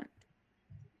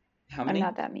 How I'm many?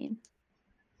 not that mean.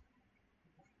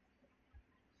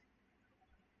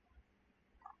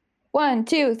 One,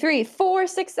 two, three, 4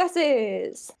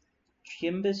 successes.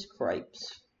 Chimbus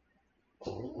Cripes.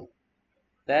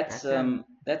 That's a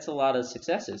lot of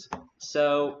successes.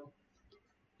 So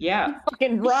yeah,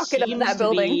 Fucking rocket up seems that to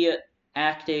building. be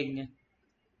acting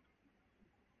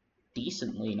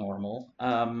decently normal.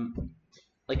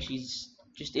 Like she's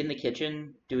just in the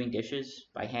kitchen doing dishes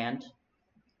by hand.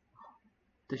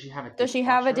 Does she have a dishwasher? Does she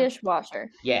have a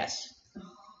dishwasher? Yes.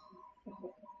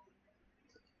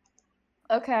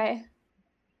 Okay.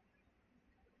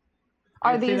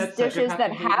 Are I'd say these that's dishes psychopath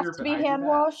that behavior, have to but be I do hand that,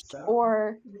 washed, so.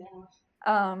 or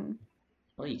Yeah.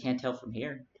 Well, you can't tell from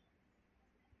here.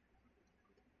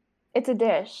 it's a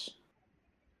dish?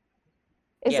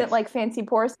 Is Yes. it like fancy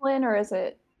porcelain, or is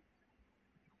it?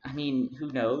 I mean,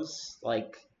 who knows?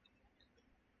 Like,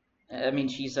 I mean,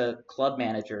 she's a club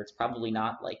manager. It's probably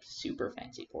not like super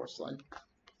fancy porcelain.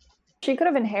 She could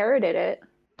have inherited it.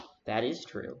 That is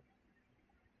true.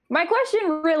 My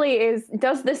question really is,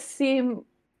 does this seem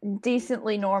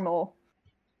decently normal?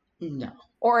 No.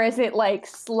 Or is it like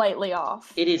slightly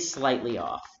off? It is slightly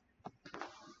off.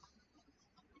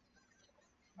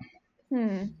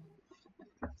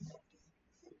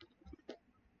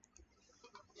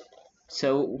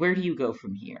 So where do you go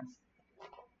from here?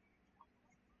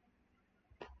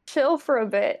 Chill for a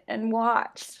bit and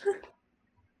watch.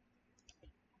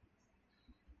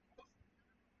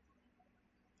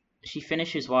 She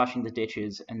finishes washing the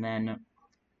dishes and then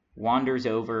wanders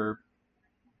over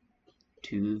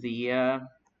to the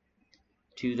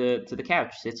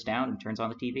couch, sits down, and turns on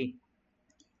the TV.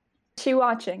 She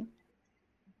watching?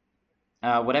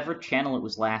 Whatever channel it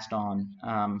was last on.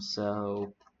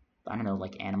 So I don't know,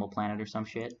 like Animal Planet or some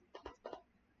shit.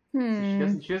 She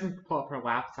doesn't pull up her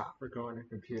laptop or go on her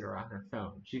computer on her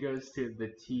phone. She goes to the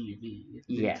TV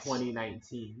in Yes.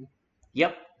 2019.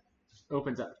 Yep.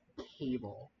 Opens up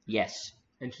cable. Yes.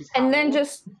 And she's And then old?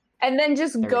 just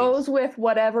 30s. Goes with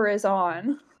whatever is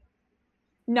on,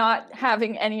 not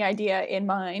having any idea in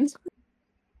mind.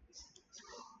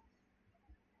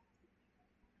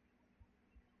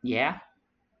 Yeah.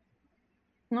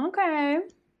 Okay.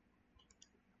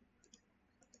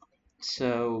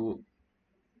 So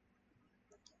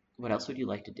what else would you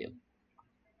like to do?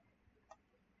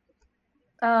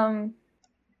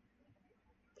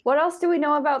 What else do we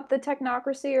know about the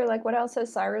technocracy, or like what else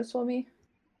has Cyrus told me?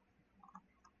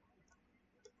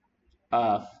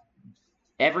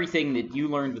 Everything that you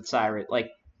learned with Cyrus,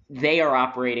 like they are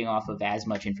operating off of as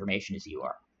much information as you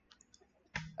are.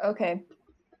 Okay.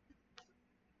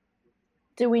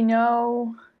 Do we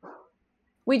know?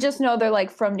 We just know they're like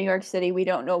from New York City. We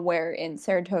don't know where in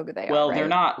Saratoga they are. Well, right? they're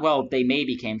not. Well, they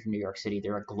maybe came from New York City.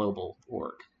 They're a global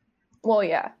org. Well,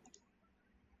 yeah.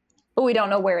 But we don't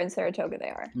know where in Saratoga they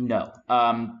are. No.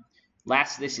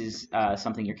 This is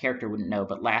something your character wouldn't know,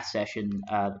 but last session,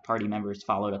 the party members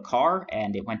followed a car,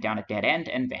 and it went down a dead end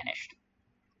and vanished.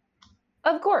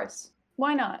 Of course.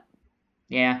 Why not?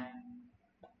 Yeah.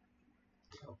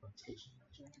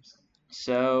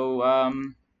 So,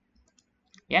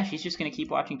 yeah, she's just gonna keep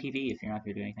watching TV if you're not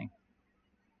gonna do anything.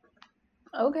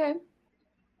 Okay.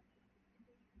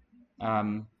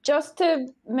 Just to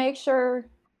make sure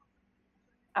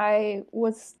I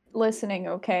was listening,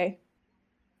 okay?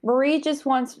 Marie just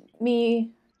wants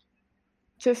me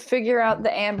to figure out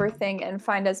the Amber thing and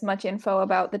find as much info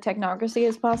about the technocracy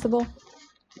as possible.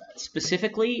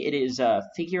 Specifically, it is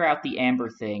figure out the Amber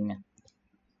thing,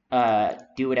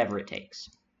 do whatever it takes.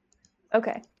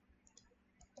 Okay.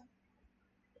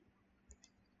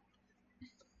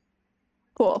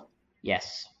 Cool.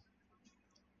 Yes.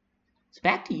 So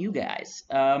back to you guys.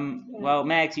 Well,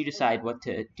 Mags, you decide what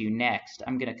to do next.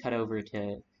 I'm gonna cut over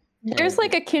to... There's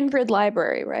like a Kindred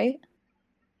library, right?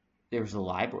 There's a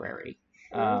library.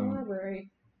 Library.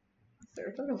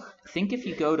 I think if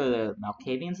you go to the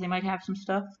Malkavians, they might have some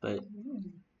stuff, but...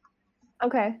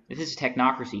 Okay. If this is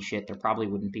technocracy shit, there probably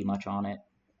wouldn't be much on it.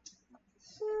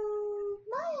 So,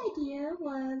 my idea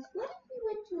was, what if we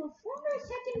went to a former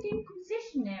Second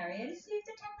Inquisition area to see if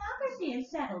the technocracy is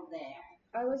settled there?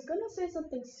 I was gonna say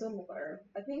something similar.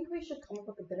 I think we should come up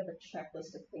with a bit of a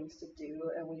checklist of things to do,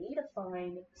 and we need to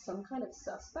find some kind of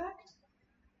suspect.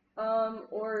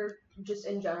 Or just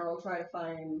in general try to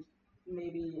find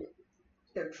maybe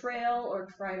their trail or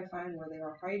try to find where they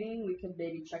are hiding. We could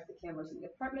maybe check the cameras in the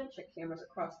apartment, check cameras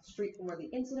across the street from where the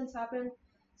incidents happened,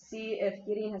 see if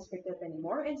Gideon has picked up any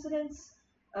more incidents.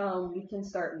 We can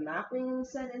start mapping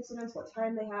said incidents, what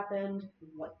time they happened,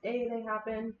 what day they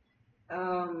happened,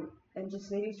 and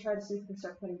just maybe try to see if we can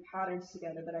start putting patterns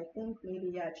together. But I think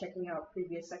maybe, checking out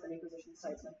previous Second Inquisition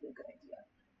sites might be a good idea.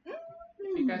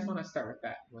 If you guys want to start with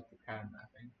that, with the pattern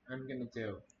mapping, I'm gonna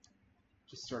do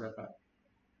just sort of a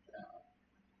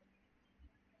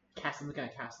I'm gonna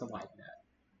cast a wide net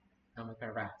with my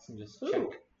rats and just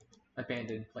check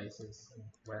abandoned places and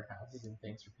warehouses and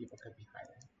things where people could be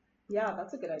hiding. Yeah,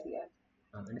 that's a good idea.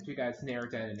 And if you guys narrow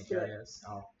down any areas,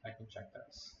 I can check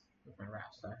those with my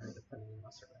rats that I heard to put in my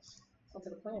service. Sounds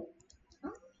like a plan.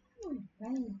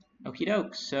 Right. Okie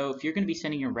doke. So if you're going to be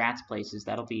sending your rats places,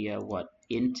 that'll be what,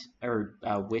 int or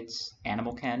wits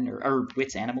animal ken or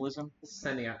wits animalism?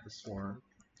 Sending out the swarm.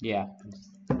 Yeah. And just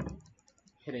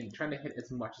trying to hit as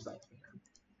much as I can.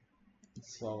 And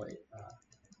slowly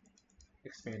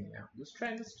expanding out.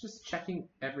 Just checking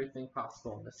everything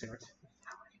possible in this area.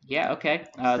 Yeah. Okay.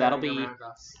 That'll be.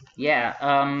 Yeah.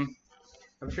 I'm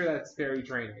sure that's very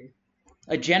draining.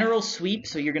 A general sweep,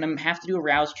 so you're going to have to do a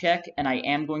rouse check, and I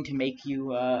am going to make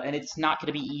you, and it's not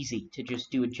going to be easy to just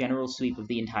do a general sweep of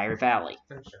the entire valley.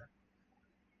 I'm sure.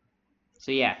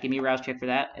 So yeah, give me a rouse check for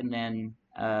that, and then,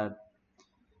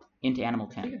 into animal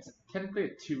I think ken. it's technically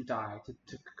a 2 die to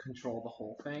control the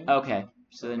whole thing. Okay,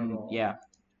 so then, yeah.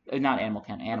 Not animal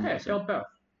ken, Okay, animalism. failed both.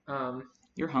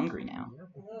 You're hungry now.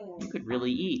 You could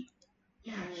really eat.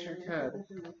 Yeah, sure could.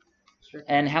 Sure could.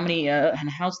 And how many, and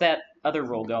how's that other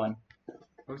roll going?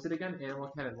 What was it again?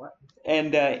 Animal ken and what?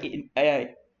 And,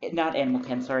 not animal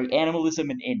ken, sorry, animalism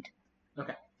and int.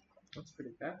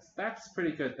 That's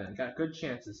pretty good then. Got good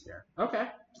chances here. Okay.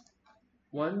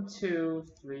 1, 2,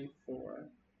 3, 4,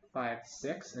 5,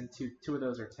 6, and two of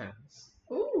those are 10s.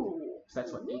 Ooh. So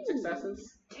that's what, 8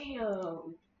 successes?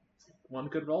 Damn. One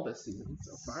good roll this season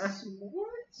so far.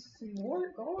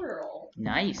 Smart girl.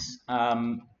 Nice.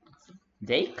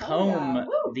 They comb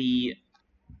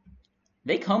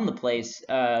they comb the place,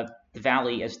 the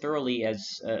valley, as thoroughly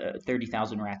as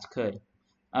 30,000 rats could,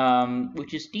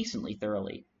 which is decently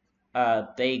thoroughly.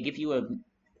 They give you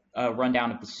a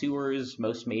rundown of the sewers,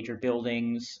 most major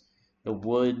buildings, the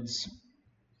woods.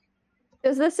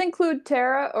 Does this include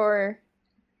Tara or?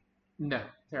 No,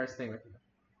 Tara's staying with you.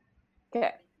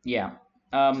 Okay. Yeah.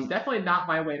 It's definitely not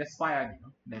my way to spy on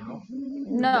you now.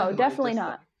 No, definitely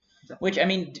not. Which, I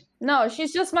mean, No,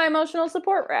 she's just my emotional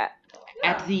support rat.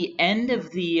 at the end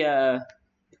of the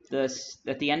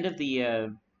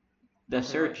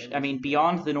search, I mean,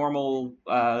 beyond the normal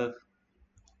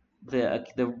the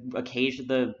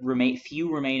occasion,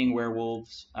 few remaining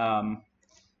werewolves,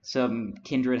 some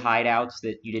kindred hideouts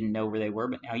that you didn't know where they were,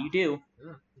 but now you do.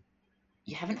 Yeah.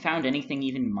 You haven't found anything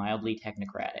even mildly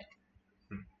technocratic.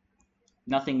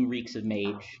 Nothing reeks of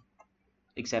mage,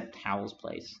 except Howl's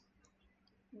place.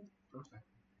 Okay.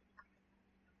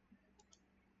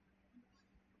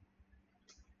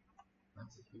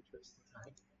 That's a huge waste of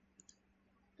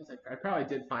time. I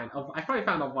probably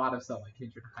found a lot of stuff like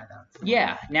kindred hideouts.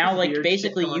 Yeah, now, like, Weird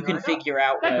basically shit you going can on. figure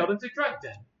out That what... building's a drug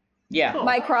den. Yeah. Cool.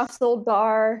 Mycroft's old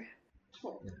bar.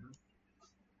 Yeah.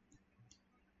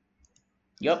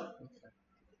 Yep.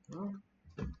 Well,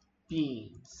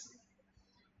 beans.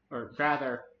 Or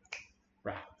rather,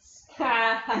 rats.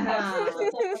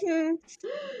 Excellent.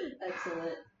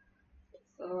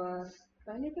 So,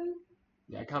 anything?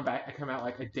 Yeah, I come out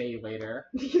like a day later,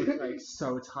 like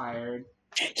so tired.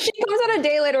 She comes out a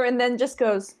day later and then just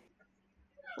goes,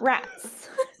 rats.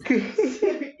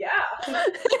 Yeah,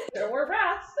 there were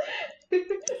rats.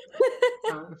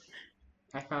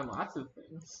 I found lots of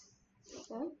things.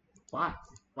 Okay.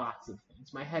 Lots of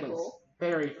things. My head is Cool.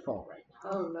 very full right now.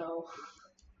 Oh no.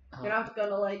 You're not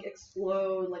gonna like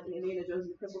explode like an Indiana Jones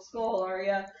and the Crystal Skull, are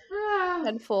ya?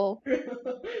 Head full,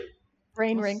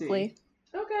 brain We'll wrinkly.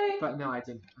 Okay. But no, I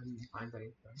didn't find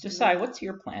anything. Josiah, what's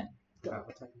your plan?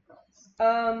 What type of thoughts?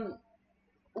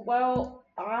 Well,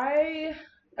 I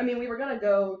mean, we were gonna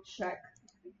go check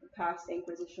past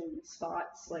Inquisition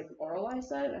spots, like Lorelei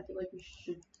said, and I feel like we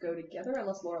should go together,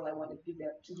 unless Lorelei wanted to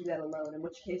do that alone, in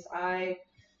which case I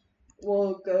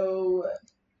will go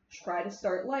try to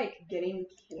start, like, getting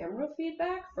camera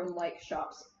feedback from, like,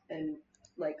 shops and,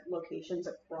 like, locations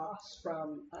across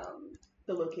from,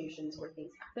 the locations where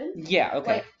things happen. Yeah,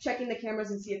 okay. Like, checking the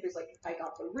cameras and see if there's, like, I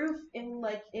got the roof in,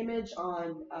 like, image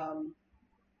on,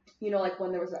 you know, like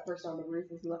when there was that person on the roof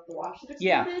who left the wash that exploded.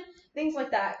 Yeah. Things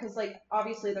like that, because, like,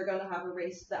 obviously they're going to have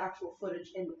erased the actual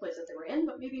footage in the place that they were in,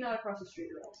 but maybe not across the street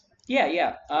or elsewhere.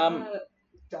 Yeah.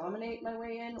 dominate my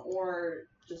way in, or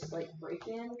just like break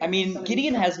in? I mean, Some of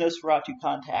Gideon these- has Nosferatu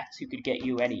contacts who could get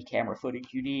you any camera footage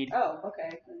you need. Oh,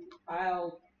 okay. Then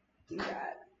I'll do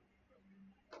that.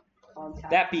 Contact.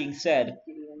 That being said,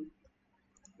 Gideon.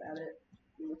 Is that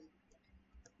it?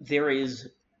 there is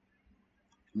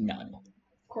none.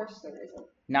 Of course there isn't.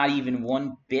 Not even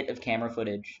one bit of camera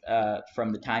footage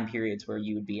from the time periods where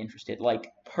you would be interested.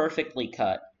 Like, perfectly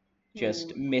cut,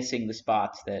 just missing the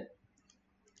spots that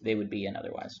they would be in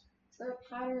otherwise. Is there a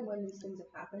pattern when these things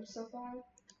have happened so far?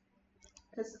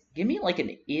 Because Give me, like,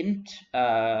 an int,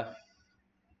 what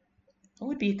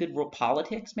would be a good role?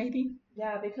 Politics, maybe?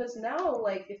 yeah, because now,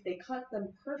 like, if they cut them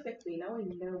perfectly, now we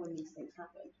know when these things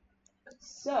happen.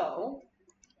 So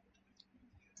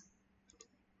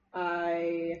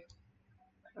I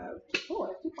have I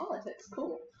have 2 politics.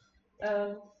 Cool.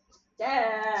 Yeah.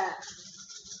 Okay.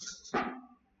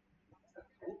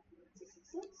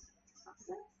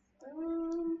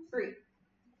 3.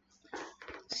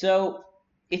 So,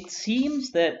 it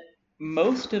seems that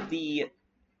most of the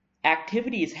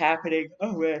activity is happening...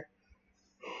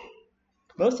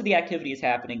 Most of the activity is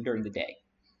happening during the day.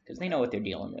 Because they know what they're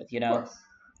dealing with, you Of know? course.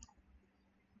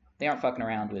 They aren't fucking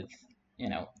around with,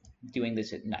 doing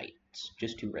this at night. It's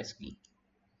just too risky.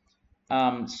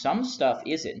 Some stuff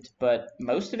isn't, but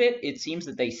most of it seems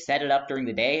that they set it up during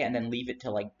the day and then leave it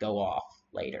to, like, go off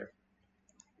later.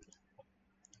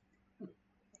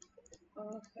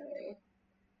 Okay.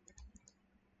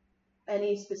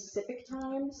 Any specific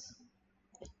times?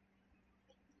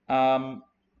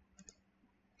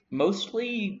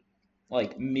 Mostly,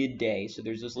 like, midday, so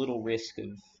there's as little risk of,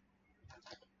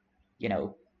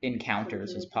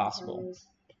 encounters as possible.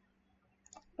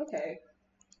 Okay.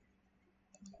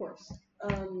 Of course.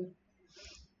 I'm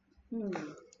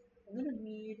gonna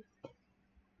need...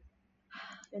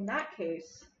 In that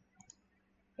case,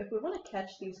 if we want to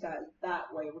catch these guys that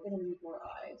way, we're gonna need more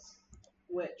eyes.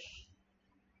 Which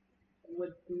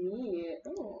would mean...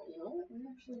 Oh, you know what? We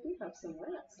actually do have some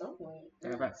rats, don't we?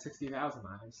 There are about 60,000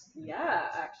 eyes. Yeah,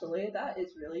 actually, that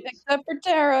is really... Except for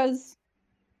Tara's.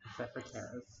 Except for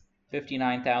Tara's.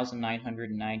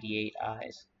 59,998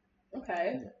 eyes.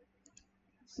 Okay.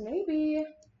 So maybe...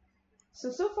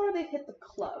 So far they've hit the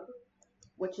club,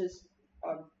 which is,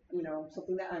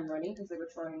 something that I'm running because they were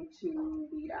trying to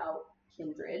weed out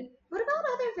Kindred. What about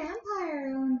other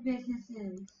vampire-owned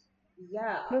businesses?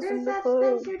 Yeah. Listen There's to that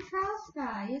Chloe. Spencer Trouse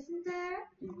guy, isn't there?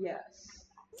 Yes.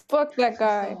 Fuck that He's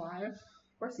guy. still alive.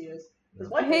 Of course he is. His I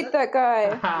wife hate isn't. that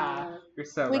guy. Ha! You're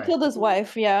so We right. killed his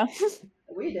wife, yeah.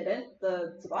 We didn't.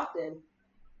 The Sabak did.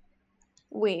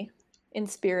 We. In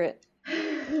spirit.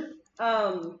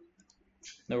 The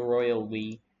royal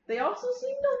we. They also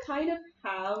seem to kind of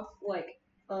have, like,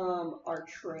 our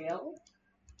trail.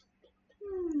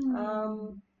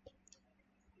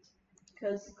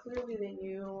 Because clearly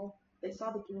they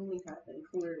saw the gaming happen,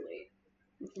 clearly.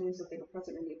 Which means that they were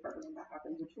present in the apartment when that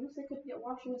happened, which means they could be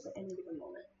watching us at any given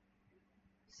moment.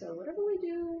 So whatever we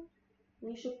do,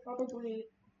 we should probably,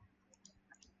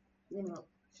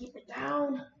 keep it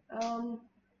down. We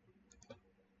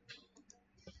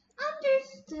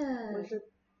Understood. should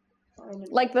find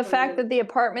Like the fact that the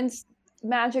apartment's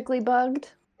magically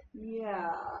bugged.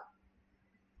 Yeah.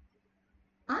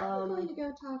 I'm going to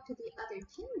go talk to the other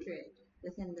kindred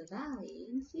within the valley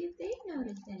and see if they've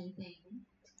noticed anything.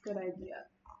 Good idea.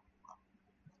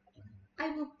 I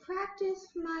will practice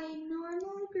my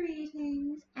normal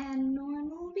greetings and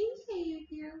normal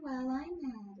behavior while I'm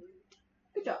at it.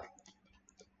 Good job.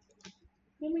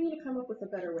 Maybe we need to come up with a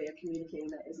better way of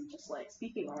communicating that isn't just like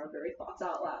speaking our very thoughts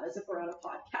out loud as if we're on a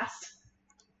podcast.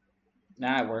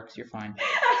 Nah, it works. You're fine.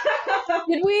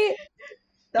 Did we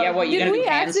Yeah, what, you did gonna we do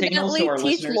hand signals accidentally so our teach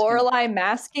listeners can- Lorelai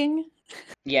masking?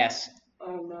 Yes.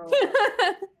 Oh no.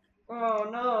 Oh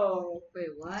no. Wait,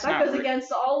 what? not That goes re-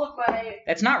 against all of my...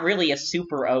 That's not really a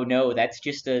super oh no, that's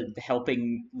just a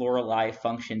helping Lorelai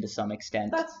function to some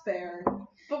extent. That's fair.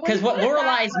 But when Because you what put it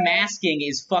that Lorelai's way- masking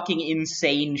is fucking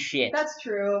insane shit. That's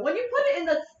true. When you put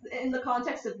it in the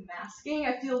context of masking,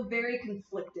 I feel very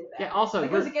conflicted. Yeah, also,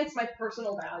 it goes against my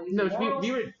personal values. No, and morals.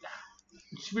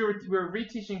 we were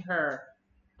reteaching her.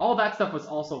 All that stuff was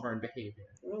also learned behavior.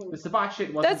 The Sabak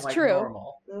shit wasn't That's like true.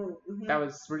 normal.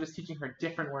 Mhm. We're just teaching her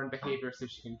different learned behavior so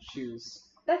she can choose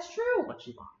That's true. what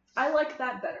she wants. I like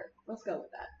that better. Let's go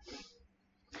with that.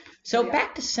 So Yeah.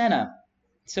 back to Senna.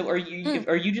 So are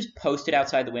you just posted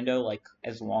outside the window like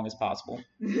as long as possible?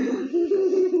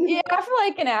 Yeah, for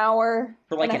like an hour.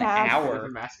 For like and an a half. Like hour. a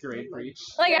masquerade breach.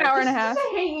 Like an hour and a Just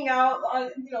half. hanging out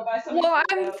on, by somebody's Well,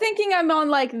 I'm window. thinking I'm on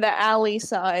like the alley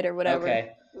side or whatever.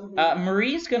 Okay. Mhm.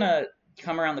 Marie's gonna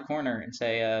come around the corner and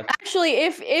say, Actually,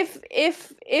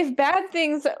 if bad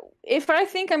things, if I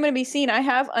think I'm gonna be seen, I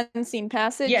have unseen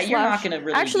passage. yeah, you're not gonna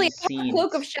really Actually, be I have seen.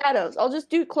 Cloak of Shadows. I'll just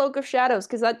do Cloak of Shadows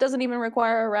because that doesn't even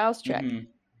require a rouse check.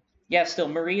 Yeah, still,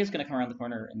 Maria's gonna come around the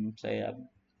corner and say,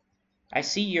 I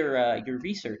see your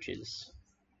research is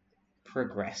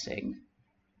progressing.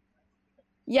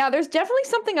 Yeah, there's definitely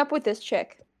something up with this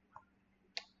chick.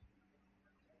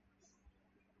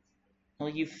 Well,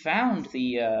 you found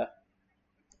the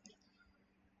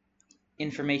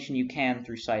information you can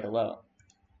through sight alone.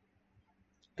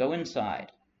 Go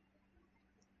inside.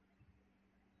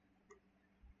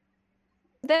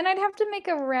 Then I'd have to make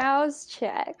a rouse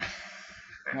check.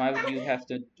 Why would you have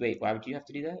to wait? Why would you have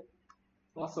to do that?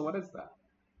 Also, what is that?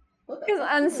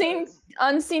 Because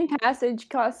unseen passage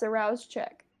costs a rouse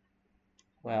check.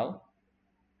 Well,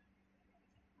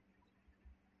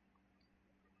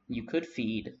 you could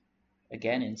feed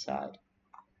again inside.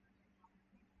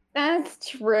 That's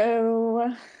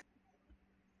true.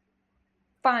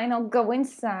 Fine, I'll go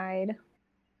inside.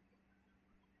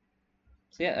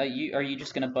 So yeah, are you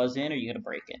just gonna buzz in, or are you gonna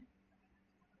break in?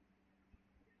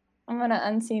 I'm gonna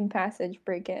unseen passage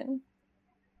break in.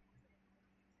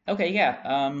 Okay,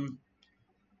 yeah.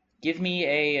 Give me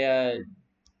a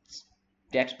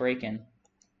Dex break-in.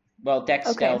 Well, Dex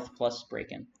Okay. stealth plus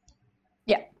break-in.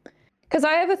 Yeah, because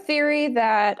I have a theory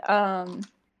that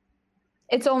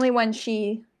it's only when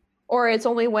it's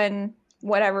only when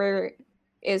whatever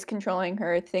is controlling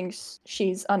her thinks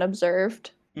she's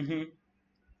unobserved. Mm-hmm.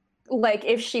 Like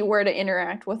if she were to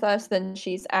interact with us, then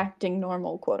she's acting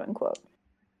normal, quote unquote.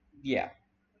 Yeah.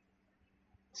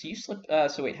 So you slip.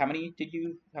 So wait, how many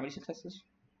successes?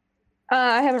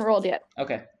 I haven't rolled yet.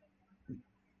 Okay.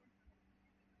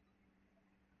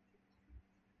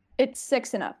 It's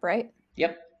 6 and up, right?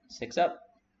 Yep. 6 up.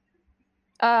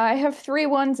 I have 3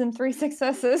 1s and 3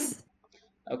 successes.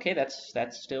 Okay, that's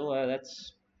still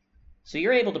that's. So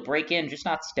you're able to break in, just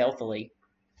not stealthily.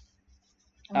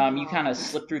 You kind of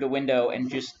slip through the window and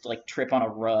just like trip on a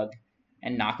rug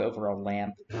and knock over a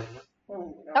lamp.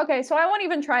 Okay, so I won't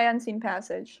even try unseen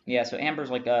passage. Yeah. So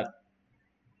Amber's like,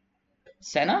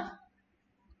 Senna?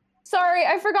 Sorry,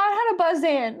 I forgot how to buzz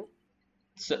in.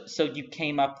 So you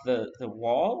came up the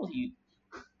wall? You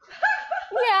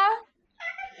Yeah.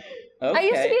 okay? I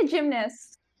used to be a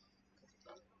gymnast.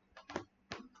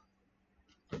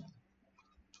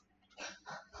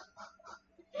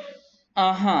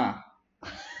 Uh-huh.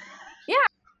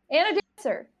 And a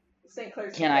dancer. St.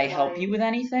 Clair's Can I help you with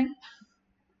anything?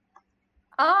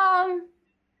 Dawn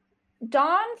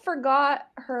forgot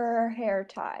her hair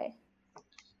tie.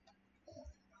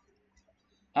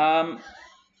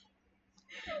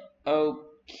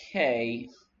 Okay.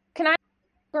 Can I look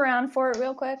around for it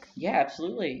real quick? Yeah,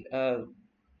 absolutely.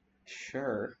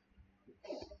 Sure.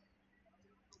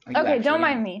 Are you Okay, actually don't gonna-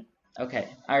 mind me. Okay.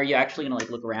 Are you actually gonna like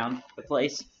look around the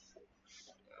place?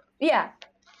 Yeah,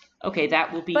 Okay,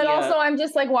 that will be but also I'm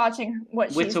just like watching what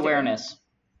she's wits doing. awareness.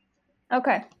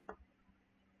 Okay.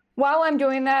 While I'm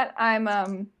doing that,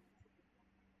 I'm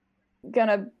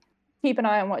gonna keep an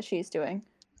eye on what she's doing.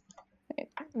 Wait,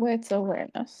 wits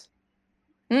awareness.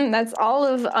 That's all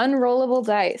of unrollable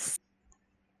dice.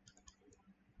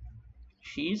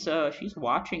 She's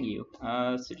watching you.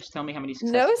 So just tell me how many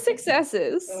successes. No you get.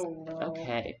 successes, Oh no.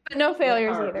 Okay. but no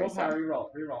failures What either. power, So.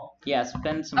 reroll. Yeah,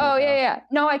 spend some. Oh willpower. yeah.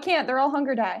 No, I can't. They're all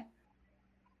hunger die.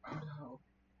 Oh no.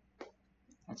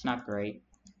 That's not great.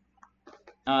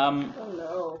 Oh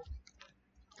no.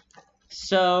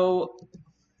 So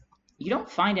you don't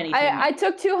find anything. I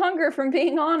took 2 hunger from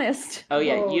being honest. Oh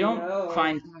yeah, Oh, you don't no.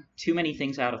 find too many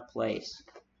things out of place.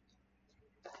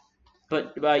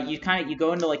 But you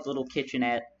go into like the little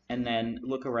kitchenette and then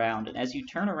look around, and as you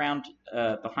turn around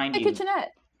behind The you,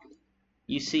 kitchenette.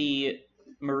 you see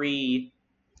Marie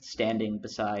standing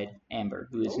beside Amber,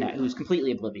 who's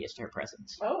completely oblivious to her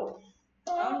presence. Oh.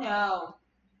 Oh no.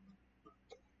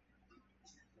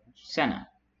 Senna,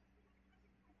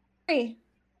 Hey.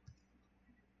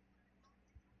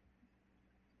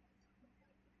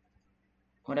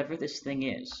 whatever this thing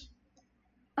is,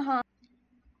 Uh-huh.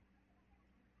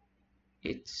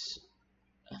 it's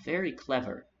a very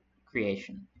clever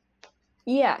creation.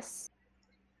 Yes.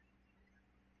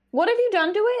 What have you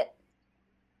done to it?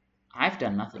 I've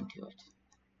done nothing to it.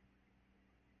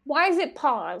 Why is it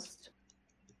paused?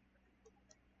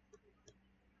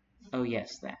 Oh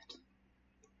yes, that.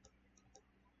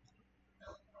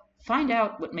 Find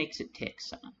out what makes it tick,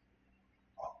 Senna.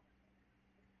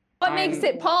 What makes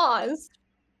it pause?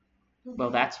 Well,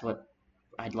 that's what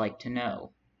I'd like to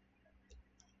know.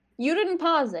 You didn't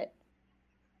pause it.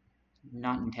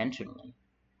 Not intentionally.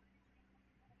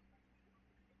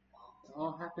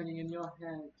 all happening in your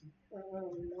head.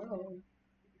 Oh no.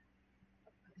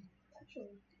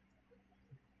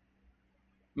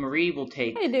 Marie will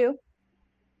take I do.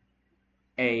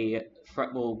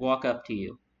 will walk up to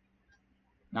you,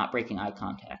 not breaking eye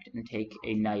contact, and take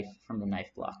a knife from the knife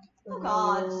block Oh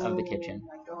god. of the kitchen. Oh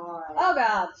my god. Oh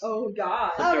god. Oh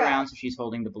god. Flip it Okay. around so she's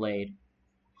holding the blade.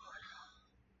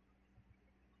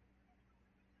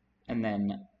 And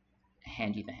then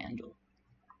hand you the handle.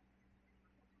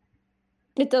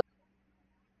 It does.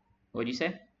 What'd you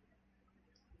say?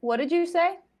 What did you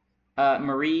say?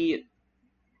 Marie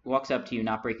walks up to you,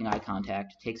 not breaking eye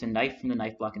contact, takes a knife from the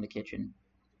knife block in the kitchen,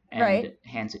 and Right.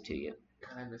 hands it to you.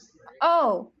 God, I missed Marie.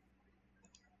 Oh.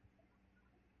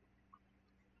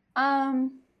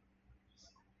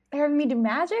 They're having me do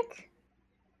magic?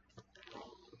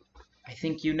 I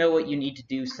think you know what you need to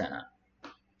do, Senna.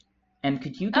 And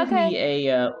could you give Okay. me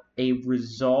a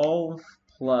resolve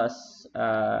plus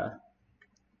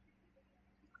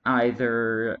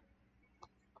either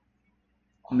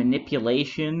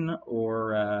manipulation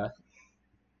or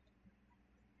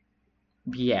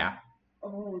yeah,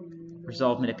 Oh no.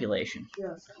 resolve manipulation.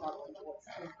 Just caught on what's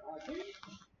going on.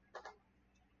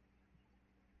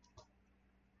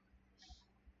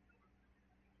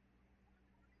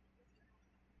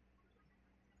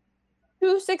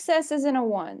 Two successes and a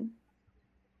 1.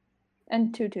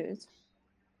 And 2 2s.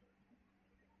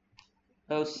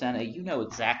 Oh, Senna, you know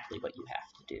exactly what you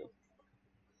have to do.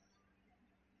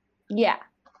 Yeah.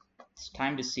 It's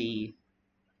time to see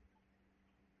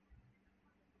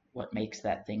what makes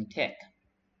that thing tick.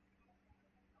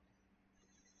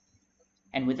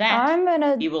 And with that, I'm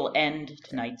gonna. we will end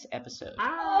tonight's episode.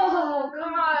 Oh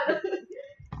god.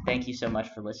 Thank you so much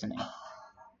for listening.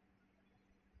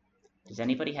 Does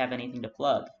anybody have anything to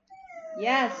plug?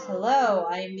 Yes, hello.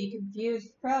 I am the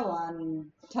Confused Pro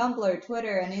on Tumblr,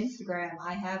 Twitter, and Instagram.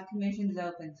 I have commissions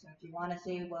open, so if you want to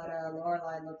see what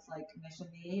Lorelei looks like, commission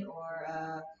me.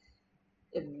 Or,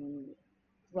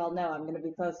 well, no, I'm going to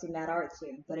be posting that art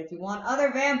soon. But if you want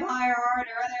other vampire art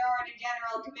or other art in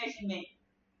general, commission me.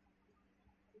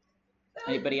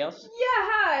 Anybody else? Yeah,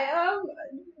 hi.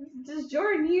 This is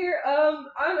Jordan here. I'm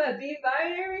at Be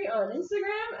Binary on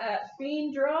Instagram, at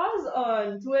Fiend Draws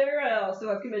on Twitter. I also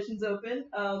have commissions open.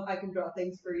 I can draw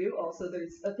things for you. Also,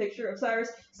 there's a picture of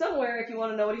Cyrus somewhere if you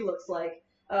want to know what he looks like.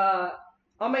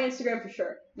 On my Instagram for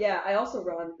sure. Yeah, I also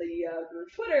run the group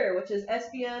Twitter, which is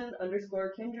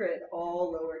SBN_Kindred,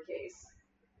 all lowercase.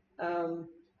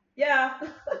 Yeah.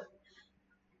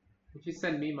 If you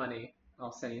send me money,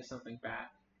 I'll send you something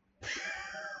back.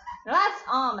 That's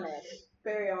ominous.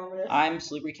 Very ominous. I'm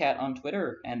Slippery Cat on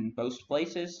Twitter and most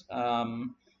places.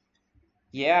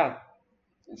 Yeah,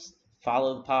 just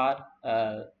follow the pod.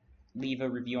 Leave a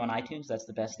review on iTunes. That's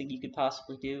the best thing you could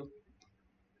possibly do.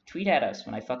 Tweet at us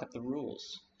when I fuck up the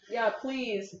rules. Yeah,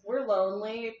 please. We're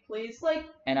lonely. Please, like,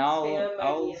 And spam my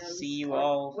I'll DMs. see you Or-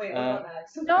 all. Wait, what about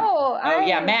Max? No, Oh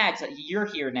yeah, Max, you're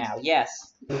here now.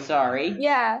 Yes. Sorry.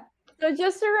 Yeah. So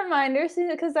just a reminder,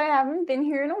 because I haven't been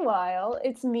here in a while,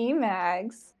 it's me,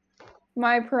 Mags.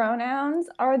 My pronouns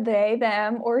are they,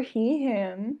 them, or he,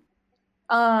 him.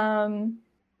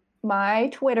 My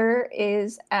Twitter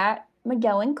is at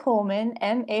Magellan Coleman,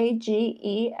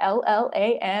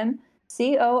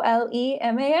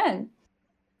 MAGELLANCOLEMAN.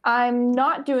 I'm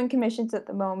not doing commissions at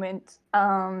the moment,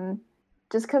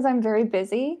 just because I'm very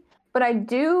busy. But I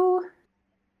do.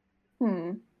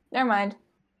 Never mind.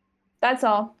 That's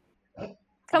all.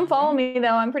 Come follow me though.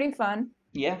 I'm pretty fun,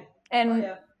 Yeah. and Oh,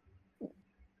 yeah.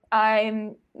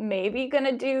 I'm maybe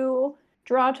gonna do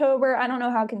Drawtober. I don't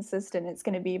know how consistent it's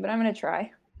gonna be, but I'm gonna try.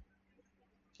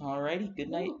 Alrighty. Good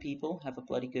night, people. Have a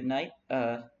bloody good night.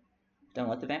 Don't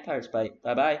let the vampires bite.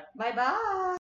 Bye bye. Bye-bye.